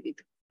करी पुरै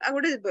दित आ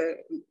गोटे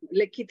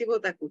लिखिथिबो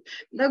ताकू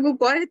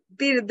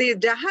कहे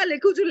जहा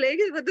लिखु छु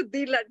लेके मते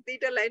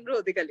 2टा लाइन रो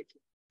अधिका लिखि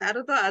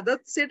तार तो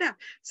आदत सेटा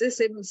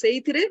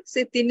सेइथिरे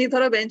से 3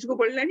 थर बेंच को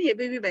पड़लानी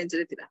एबे भी बेंच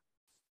रे थिला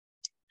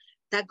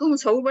ताकू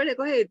सब बेले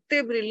कहे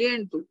एते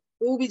ब्रिलियंट तू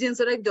को भी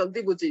जिंस रे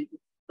जल्दी बुझी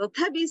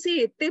तथापि से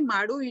एते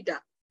माडू इटा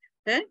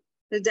हैं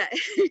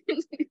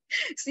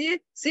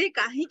सी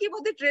काहे कि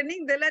मते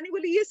ट्रेनिंग देलानी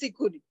बोली ये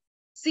सिखुनी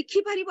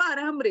सिखी पारिबो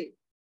आराम रे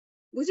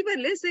बुझी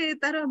परले से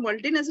तार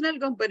मल्टीनेशनल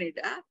कंपनी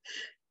टा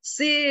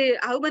से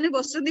आउ माने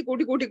बसचंदी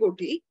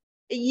कोठी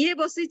ये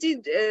बसी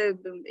चीज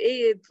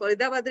ए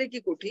फरीदाबाद रे की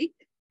कोठी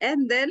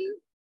एंड देन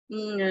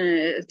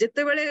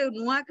जते बेले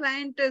नुआ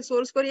क्लाइंट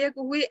सोर्स करिया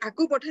को हुई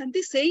आकु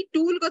पठांती सेही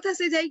टूल कथा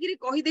से जाई किरी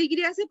कहि देई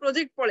किरी आसे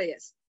प्रोजेक्ट पळे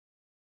आसे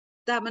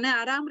ता माने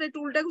आराम रे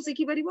टूल टा को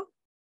सिखी परिबो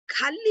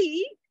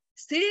खाली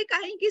से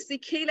काहे कि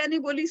सिखेइलानी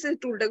बोली से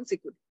टूल टा को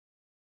सिखु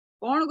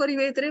कौन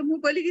करिवे एतरे मु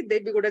कहली कि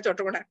देवी गोटा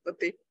चटकटा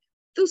करते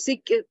तो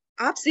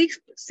आप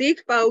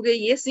सीख पाओगे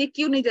ये सीख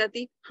क्यों नहीं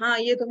जाती हाँ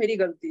ये तो मेरी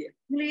गलती है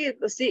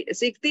ये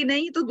सीखती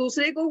नहीं तो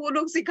दूसरे को वो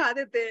लोग सिखा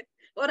देते हैं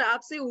और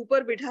आपसे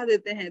ऊपर बिठा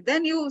देते हैं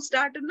देन यू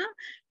स्टार्ट ना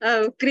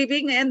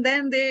creeping and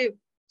then they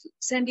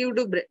send you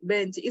to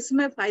bench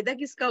इसमें फायदा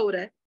किसका हो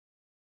रहा है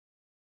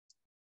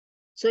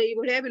सो ये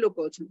बढ़िया भी लोग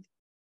कहते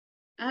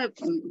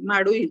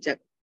माडू हिंचा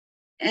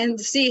and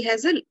C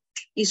has a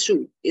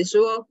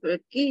issue of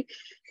कि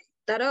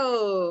तार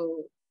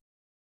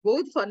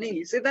बहुत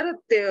फनी से तार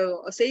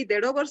से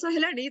 1.5 वर्ष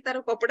हेलानी तार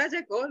कपड़ा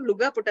जाक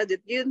लुगापटा जी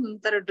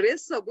तार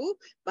ड्रेस सब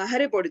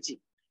बाहर पड़ी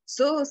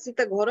सो सी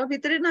घर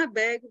भितर ना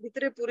बैग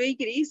भितर पुरई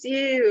करी सी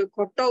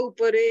खट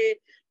उपरे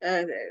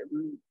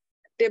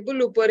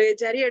टेबुल उपरे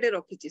चारिआडे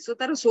रखी सो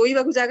तार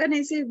शोइबा जगह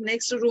नहीं सी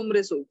नेक्स्ट रूम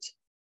रे सोची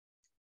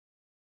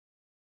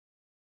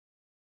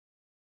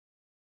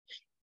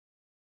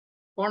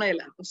कौन है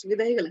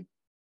असुविधा हो गला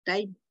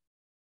time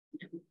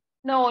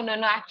No,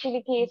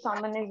 actually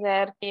someone is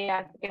there कि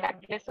आके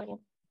डाकले सब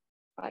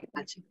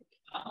अच्छा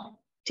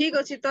ठीक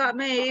अछि तो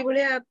हमें एई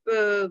भलिया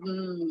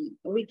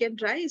we can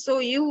try so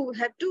you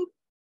have to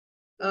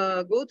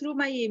go through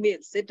my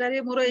emails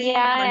सेटारे more AE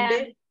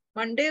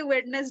Monday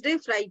Wednesday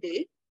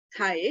Friday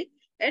थाए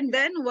and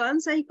then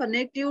once I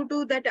connect you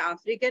to that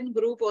African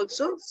group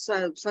also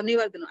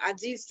शनिवार दिन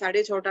आज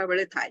 6:30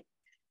 बेले थाए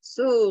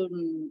so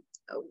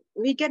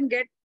we can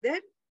get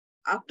there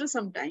after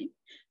some time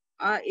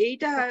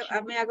एटा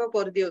हमें आगे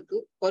कर दियो तू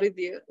कर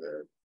दिए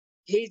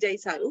हे जाई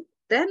सारू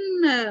then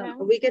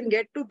we can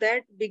get to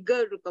that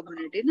bigger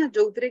community ना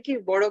जो उतरे की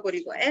बड़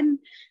करिवो and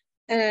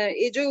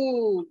ये जो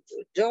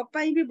जॉब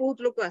पाई भी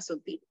बहुत लोग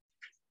आसती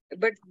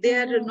but they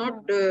are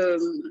not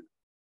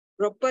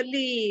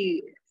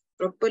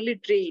properly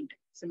trained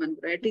सेमान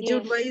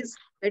attitude wise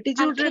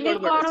attitude रे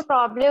गड़बड़ कोन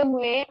प्रॉब्लम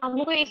हुए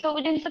हमको ए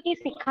सब जिंस की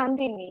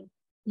सिखांती नहीं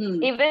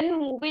इवन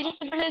मूवी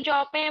जो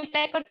जॉब पे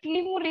अप्लाई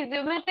करती मो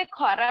रिज्यूमे ते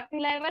खराब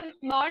थिला आई वाज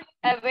नॉट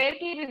अवेयर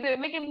कि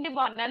रिज्यूमे केमती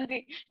बनांती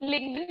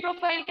लिंक्डइन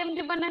प्रोफाइल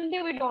केमती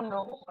बनांती we don't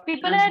know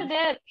people are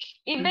there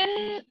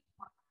even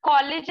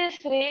colleges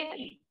रे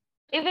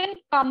इवन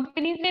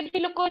कंपनीज रे भी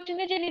लोग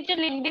होचने जे निजे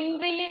लिंक्डइन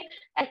रे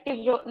एक्टिव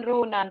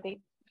रहो नांती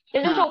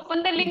they just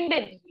open the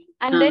LinkedIn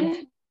and then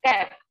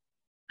tap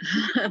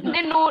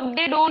they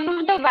don't know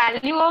the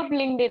value of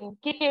LinkedIn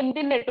कि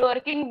केमती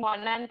नेटवर्किंग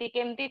बनांती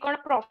केमती कोन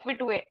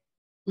प्रॉफिट हुए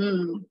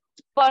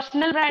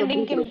पर्सनल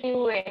ब्रांडिंग केमती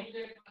हुए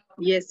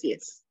yes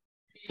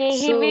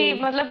केही भी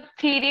मतलब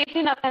सीरियस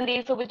ही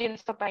नथांदी सब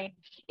जिंस पाई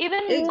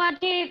इवन मु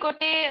आजी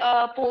गोटे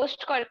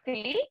पोस्ट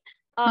करथिली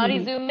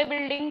resume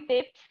building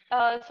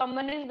tips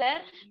someone is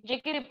there जे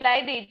की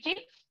रिप्लाई देछि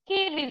कि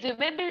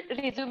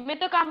रिज्यूमे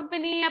तो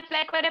कंपनी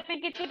अप्लाई करे पे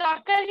किछि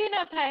दरकार ही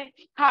न थाए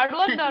हार्ड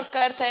वर्क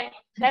दरकार थाए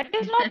that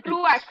is not true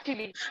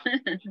actually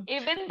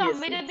even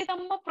तमे जदी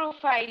तम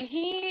प्रोफाइल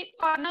ही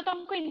करना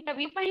तुमको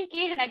इंटरव्यू पई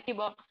की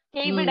डाकिबो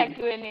केही भी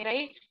डाकिबे नहीं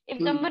राइट इफ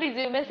तम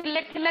रिज्यूमे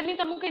सिलेक्ट करलानी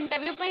तुमको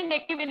इंटरव्यू पई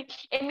डाकिबे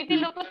नहीं एमिति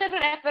लोक से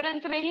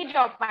रेफरेंस रे ही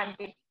जॉब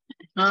पांती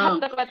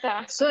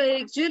सो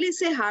एक्चुअली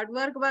से हार्ड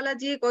वर्क वाला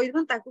जी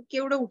कहिबन ताकू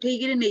केउडा उठेई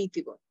गिरे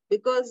नैथिबो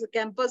बिकॉज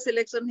कैंपस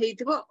सिलेक्शन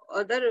हेइथिबो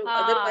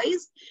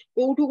अदरवाइज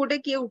कोठू गोटे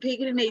के उठेई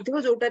गिरे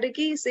नैथिबो जोटारे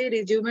कि से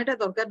रिज्यूमे टा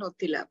दरकार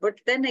नथिला बट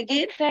देन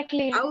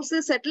अगेन आउ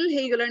से सेटल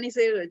हेई गलानी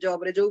से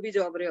जॉब रे जो भी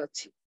जॉब रे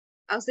अछि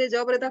आ से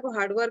जॉब रे ताको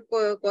हार्ड वर्क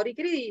करी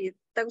करी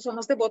ताको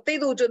समस्त बतई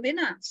दोचंदी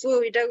ना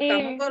सो इटा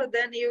काम कर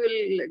देन यू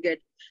विल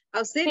गेट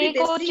आ से भी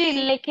कोची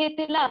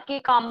लिखिथिला कि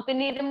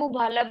कंपनी रे मु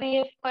भला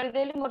बिहेव कर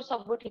देले मोर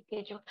सब ठीक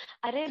हे जो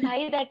अरे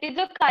भाई that is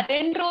the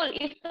current role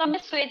if तुम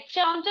स्विच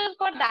चाहू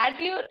for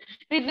that your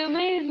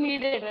resume is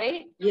needed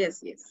right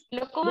yes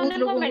लोको माने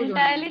को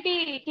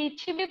मेंटालिटी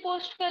किछि भी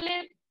पोस्ट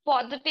करले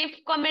पॉजिटिव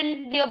कमेंट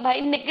दियो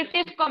भाई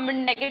नेगेटिव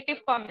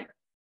कमेंट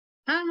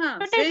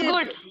हां से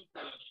गुड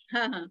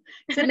हां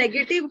से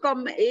नेगेटिव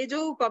ए जो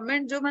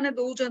कमेंट जो माने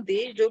दोउचंती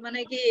जो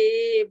माने कि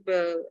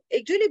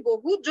एक्चुअली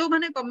बहुत जो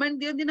माने कमेंट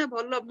दियंती ना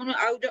भलो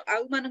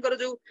आउ मानकर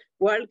जो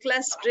वर्ल्ड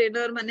क्लास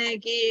ट्रेनर माने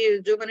कि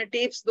जो माने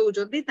टिप्स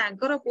दोउचंती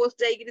तांकर पोस्ट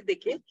जाई कि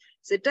देखे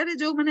सेटारे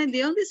जो माने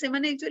दियंती से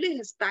माने एक्चुअली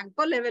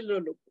तांको लेवल रो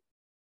लोक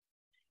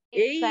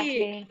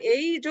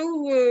एई जो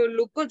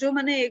लोक जो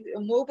माने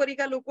मो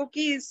परिका लोक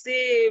कि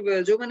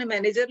से जो माने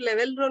मैनेजर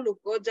लेवल रो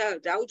लोक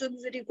जाउचंती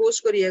सेठी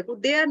पोस्ट करिया को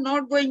they are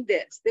not going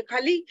there they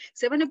खाली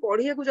से माने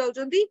पढिया को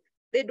जाउचंती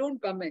दे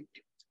डोंट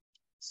कमेंट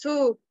सो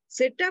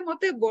सेटा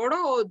मते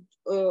बडो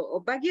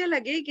अबागिया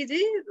लागे कि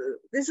जे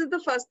this is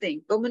the first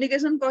thing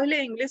communication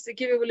कहले इंग्लिश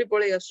सिखिबे बोली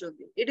पळे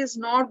आछंती इट इज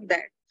नॉट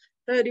दैट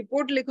तो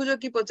रिपोर्ट लिखु जो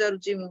कि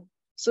पचारुची मु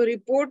सो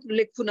रिपोर्ट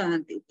लिखु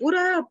नाहंती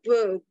पूरा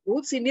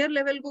बहुत सीनियर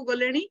लेवल को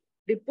गलेनी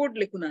रिपोर्ट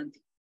लिखु नाहंती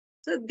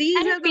so these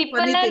are the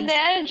funny things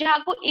there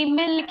जाको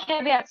ईमेल लिखे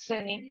भी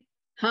आछनी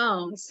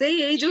हां से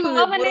ए जो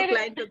मोर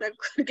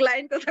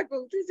क्लाइंट कथा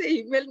कहउती से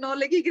ईमेल न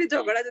लेखि कि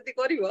झगड़ा जति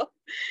करिवो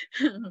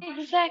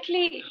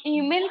exactly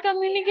email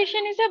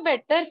communication is a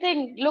better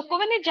thing लोक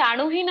माने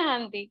जानु ही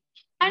नाहंती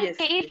एंड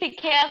केही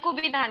सिखिया को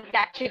भी नाहंती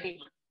एक्चुअली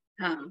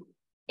हां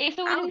ए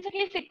सब जिंस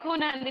के सिखो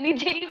नाहंती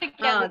निजे ही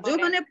सिखिया हां जो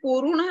माने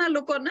पुरुणा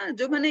लोक ना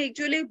जो माने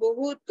एक्चुअली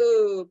बहुत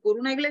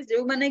पुरुणा गले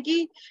जो माने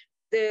कि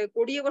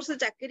 20 वर्ष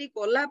चाकरी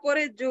कला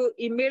परे जो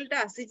ईमेल टा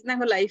आसी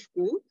तांको लाइफ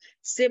को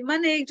से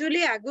माने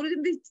एक्चुअली आगुरु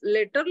जंती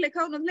लेटर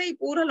लेखाउ नथला ई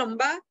पूरा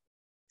लंबा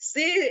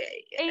से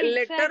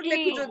लेटर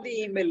लेखु जंती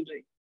ईमेल रे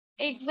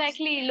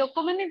एग्जैक्टली लोक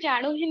माने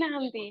जानु ही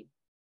नाहंती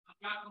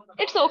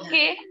इट्स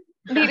ओके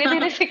धीरे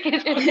धीरे सीखे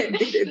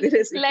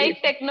लाइक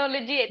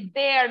टेक्नोलॉजी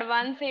एते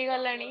एडवांस हे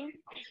गलानी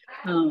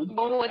हां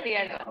बहुत ही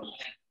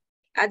एडवांस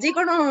आजी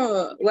कोन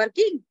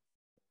वर्किंग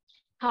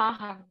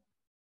हां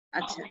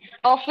अच्छा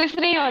ऑफिस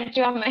रे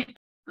अछि हमें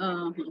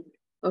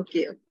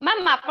ओके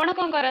मैम आपण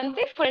कोन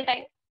करंती फुल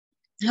टाइम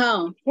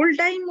हाँ फुल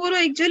टाइम मोर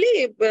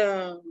एक्चुअली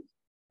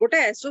गोटे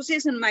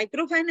एसोसिएशन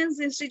माइक्रो फाइनेंस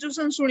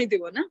इंस्टीट्यूशन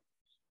सुनिथिबो ना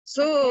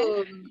so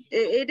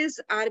it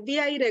is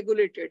RBI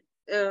regulated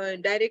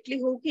directly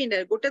हो कि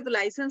गोटे तो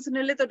लाइसेंस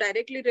नेले तो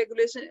डायरेक्टली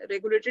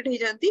रेगुलेटेड ही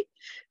जानती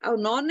आ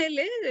नॉन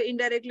नेले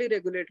इनडायरेक्टली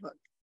रेगुलेट हो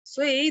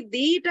सो ए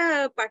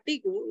दीटा पार्टी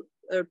को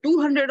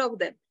 200 ऑफ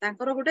देम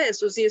तांकर गोटे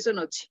एसोसिएशन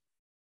अछि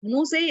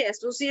मु से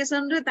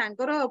एसोसिएशन रे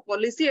तांकर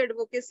पॉलिसी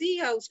एडवोकेसी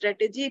आ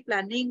स्ट्रेटजी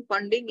प्लानिंग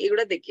फंडिंग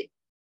एगुडा देखे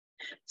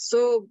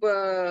सो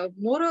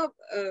मोर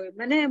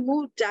माने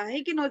मु चाहे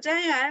कि न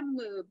चाहे I am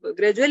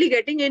gradually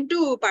getting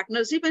into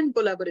partnership and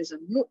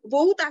collaboration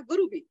बहुत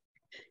आगरु भी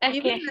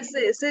इवन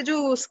से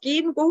जो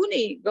स्कीम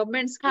कहूनी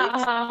government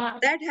schemes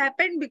that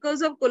happened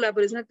because of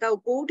collaboration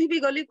कोठी भी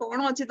गली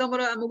कोन अछि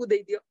तमरो हमकु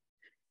देई दियो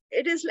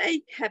it is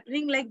like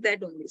happening like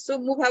that only so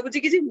मु भाबुची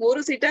कि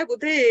मोर सीटा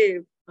बोधे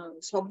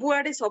सबु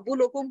आडे सबु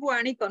लोकन को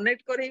आनी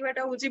कनेक्ट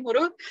करैबाटा होची मोर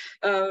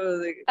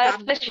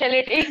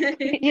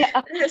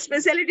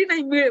स्पेशलिटी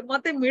नहीं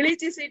मते मिली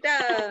ची सीटा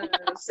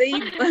सही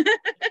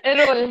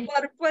रोल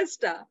पर्पस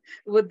टा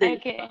बोधे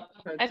okay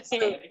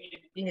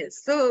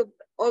yes so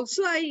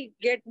also I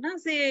get ना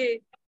से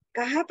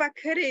कहा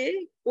पाखरे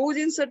को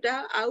जिंसटा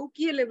आउ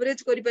की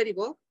लेवरेज करि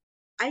परिबो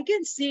I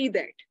can see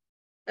that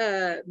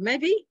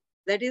maybe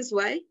that is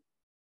why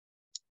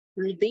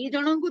दी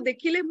जन को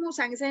देखिले मु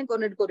संगे संगे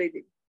कनेक्ट करे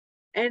दी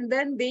एंड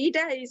देन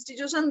दीटा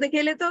इंस्टीट्यूशन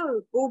देखिले तो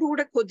कोठु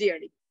गोटे खोजी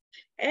आडी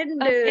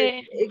एंड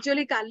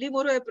एक्चुअली काली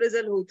मोर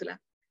अप्रेजल होतला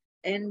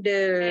एंड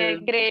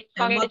ग्रेट मते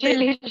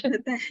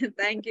congratulation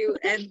thank you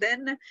and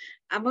then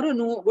हमरो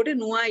गोटे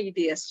नुआ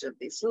आईटी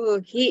आछती so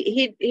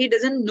he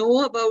doesn't know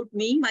about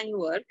me my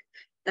work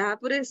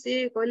तापरे से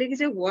कहले कि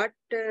जे what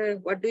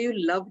do you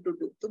love to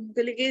do तो मु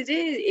कहले कि जे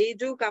ए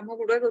जो काम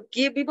गुडा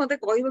के भी मते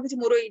कहबो कि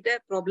मोर एटा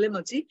प्रॉब्लम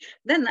अछि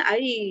then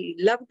I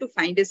love to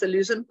find A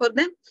solution for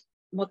them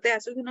मते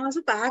आसु कि न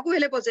आसु ताहा को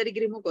हेले पचारी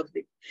कि मु कर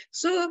दे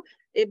सो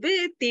एबे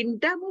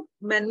तीनटा मु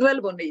मैनुअल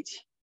बनै छी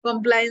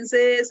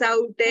कंप्लायंसेस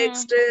आउ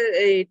टेक्स्ट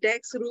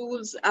टैक्स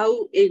रूल्स आउ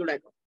ए गुडा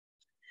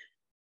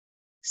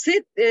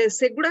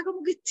से गुडा को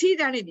मु किछि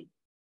जानिनी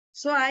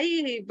सो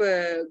आई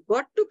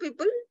गॉट टू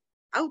पीपल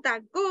आउ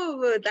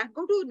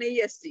तांको नै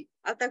आसी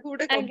आ ताको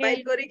गोटे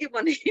कंपाइल करी कि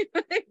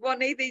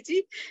बनै देछि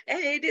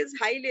इट इज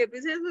हाईली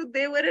एप्रिशिएटेड सो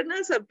दे वर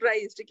ना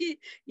सरप्राइज्ड कि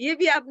ये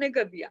भी आपने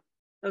कर दिया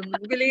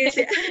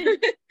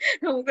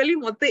मुगली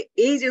मते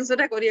ए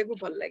जिंसटा करिया को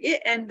भल लागे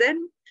and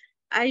then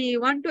I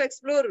want to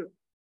explore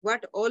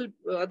what all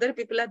other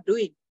people are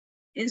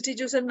doing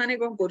institution माने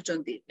कोन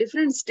करचंती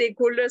डिफरेंट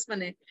स्टेक होल्डर्स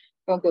माने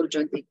कोन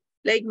करचंती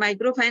लाइक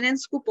माइक्रो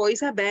फाइनेंस को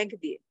पैसा बैंक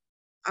दिए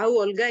आउ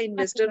अलगा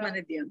इन्वेस्टर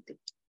माने दियंती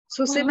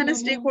so say mane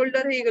stakeholder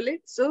he gale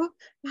so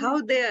how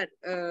they are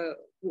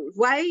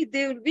why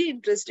they will be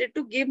interested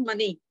to give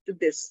money to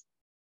this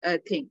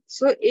thing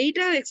so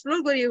eita explore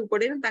kariya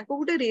pade na tako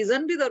gote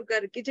reason bi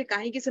darkar ki je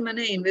kahi ki se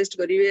mane invest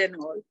karibe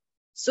and all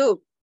so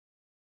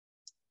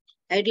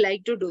I'd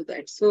like to do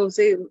that so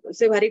se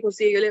bhari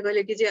खुशी गले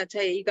कहले कि जे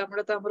अच्छा एई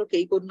कामडा तो हमरो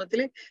केई कर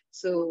नथिले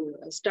so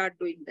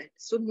start doing that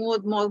so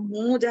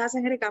मो जहा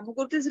संगे काम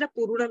करते सेटा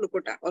पुरुडा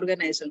लोकटा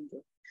ऑर्गेनाइजेशन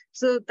को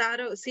so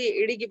तार सी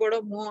एडी की बड़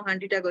मो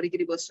हांडीटा करी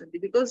करी बसंती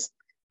because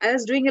I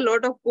was doing a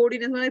lot of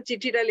coordination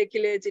चिठीटा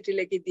लिखिले चिठी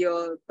लिखि दियो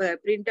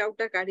प्रिंट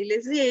आउटटा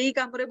काढिले से एई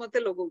काम रे मते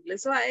लगौले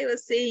so I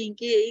was saying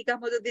कि एई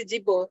काम जदी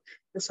जीवो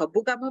तो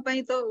सब काम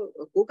पई तो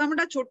को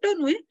कामटा छोटो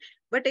नुए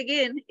but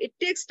again it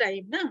takes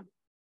time ना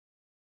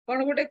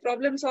कोन गोटे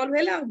प्रॉब्लम सॉल्व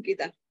हैला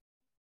अंकिता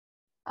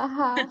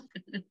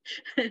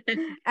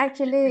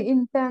एक्चुअली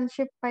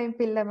इंटर्नशिप पाई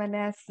पिला माने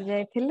आसी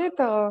जायथिले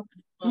तो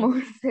मो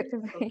से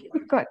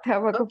कथा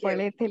बको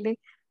पळेथिले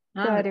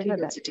सॉरी फॉर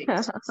दैट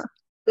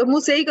तो मु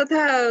सेही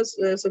कथा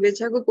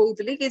शुभेच्छा को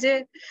कहउतली कि जे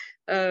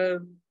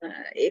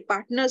ए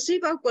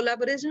पार्टनरशिप और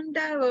कोलैबोरेशन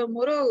ता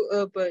मोरो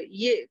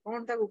ये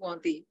कोन ता को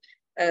कहंती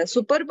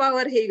सुपर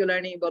पावर हे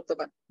गलानी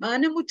वर्तमान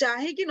माने मु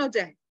चाहे कि न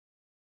चाहे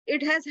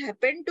it has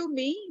happened to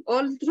me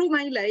all through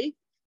my life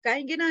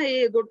काहेकि ना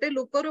ए गोटे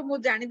लोकर मु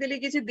जानि देली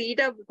कि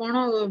दीटा कोन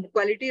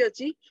क्वालिटी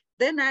अछि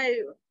then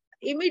I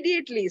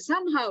immediately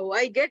somehow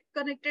I get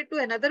connected to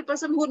another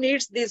person who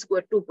needs these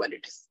two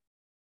qualities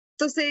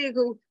तो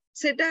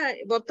सेटा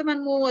वर्तमान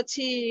मु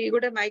अछि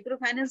गोटे माइक्रो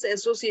फाइनेंस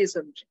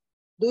एसोसिएशन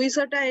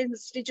 200 टा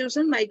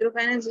इंस्टीट्यूशन माइक्रो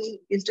फाइनेंस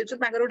इंस्टीट्यूशन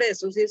ताकर गोटे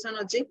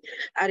एसोसिएशन अछि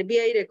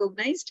आरबीआई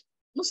रिकॉग्नाइज्ड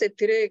मु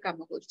सेथिरे काम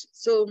करछि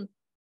सो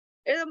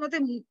ए मते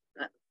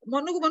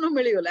मन को मन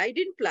मिली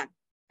गला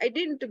I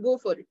didn't go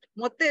for it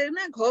मते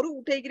ना घर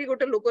उठै करी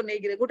गोटे लोक नै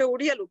करी गोटे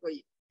ओडिया लोक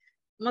ही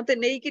मते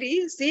नै करी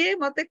से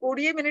मते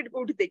 20 मिनिट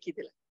कोठी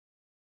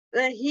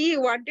देखिथिला he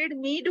wanted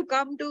me to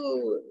come to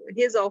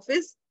his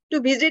office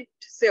to visit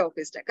से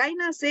ऑफिस टा काई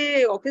ना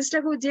से ऑफिस टा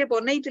को जे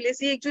बनैथिले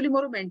से एक्चुअली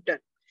मोर मेंटर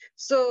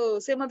सो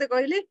से मते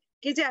कहले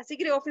कि जे आसी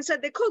करी ऑफिस टा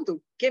देखंतु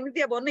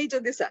केमितिया बनैछ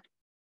दे सर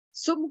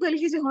सो मु कहली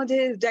कि हां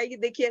जे जाई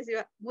देखि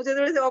आसीबा मु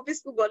जे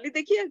ऑफिस को गली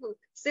देखिया को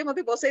से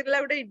मते बसै दिला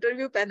गोटे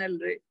इंटरव्यू पैनल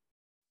रे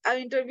आ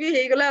इंटरव्यू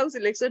हे गला आ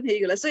सिलेक्शन हे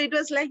गला सो it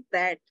was like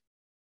that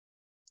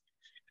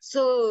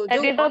So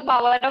that is the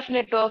power of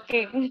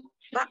networking.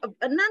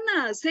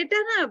 ना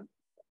सेटा ना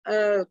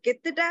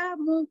केतेटा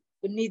मु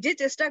निजे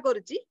चेष्टा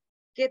करछि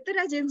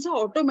केतेटा जिंस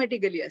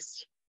ऑटोमेटिकली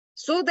आछि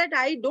so that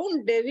I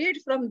don't deviate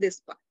from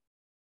this path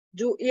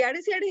जो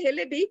इयाडे सियाडे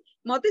हेले भी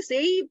मते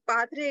सेही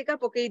पाथ रे एका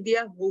पकई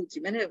दिया होउछि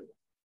माने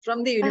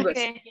from the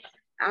universe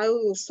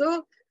आउ so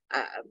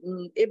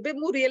एबे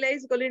मु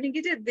रियलाइज कलेनी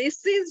कि जे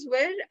this is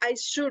where I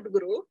should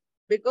grow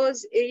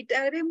because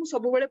एटा रे मु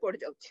सब बेले पड़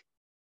जाउछि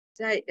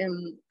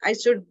I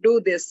should do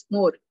this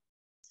more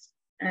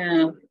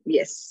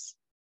yes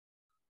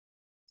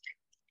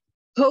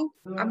हो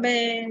आमे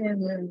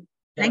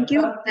thank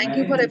you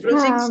for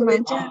approaching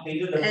Suveccha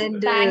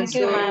and thank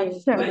you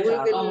so ma'am we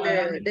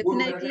will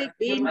definitely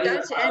be in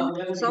touch and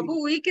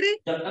sabu week re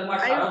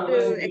I would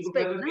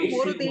expect na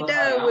moro deita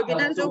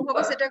webinar jo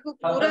hobo seta ko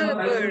pura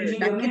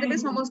daki debe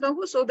samasta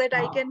ko so that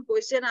I can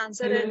question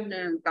answer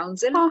and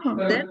counsel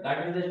them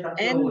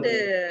and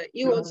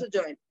you also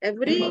join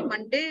every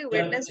Monday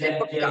Wednesday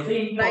pakka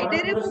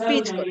Friday re mu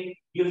teach kar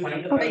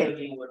okay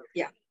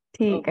yeah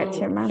ठीक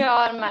है ma'am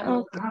sure ma'am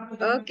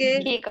okay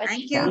ठीक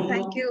thank है you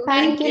thank you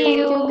thank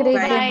you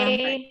great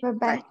day bye ma'am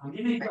bye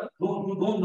bye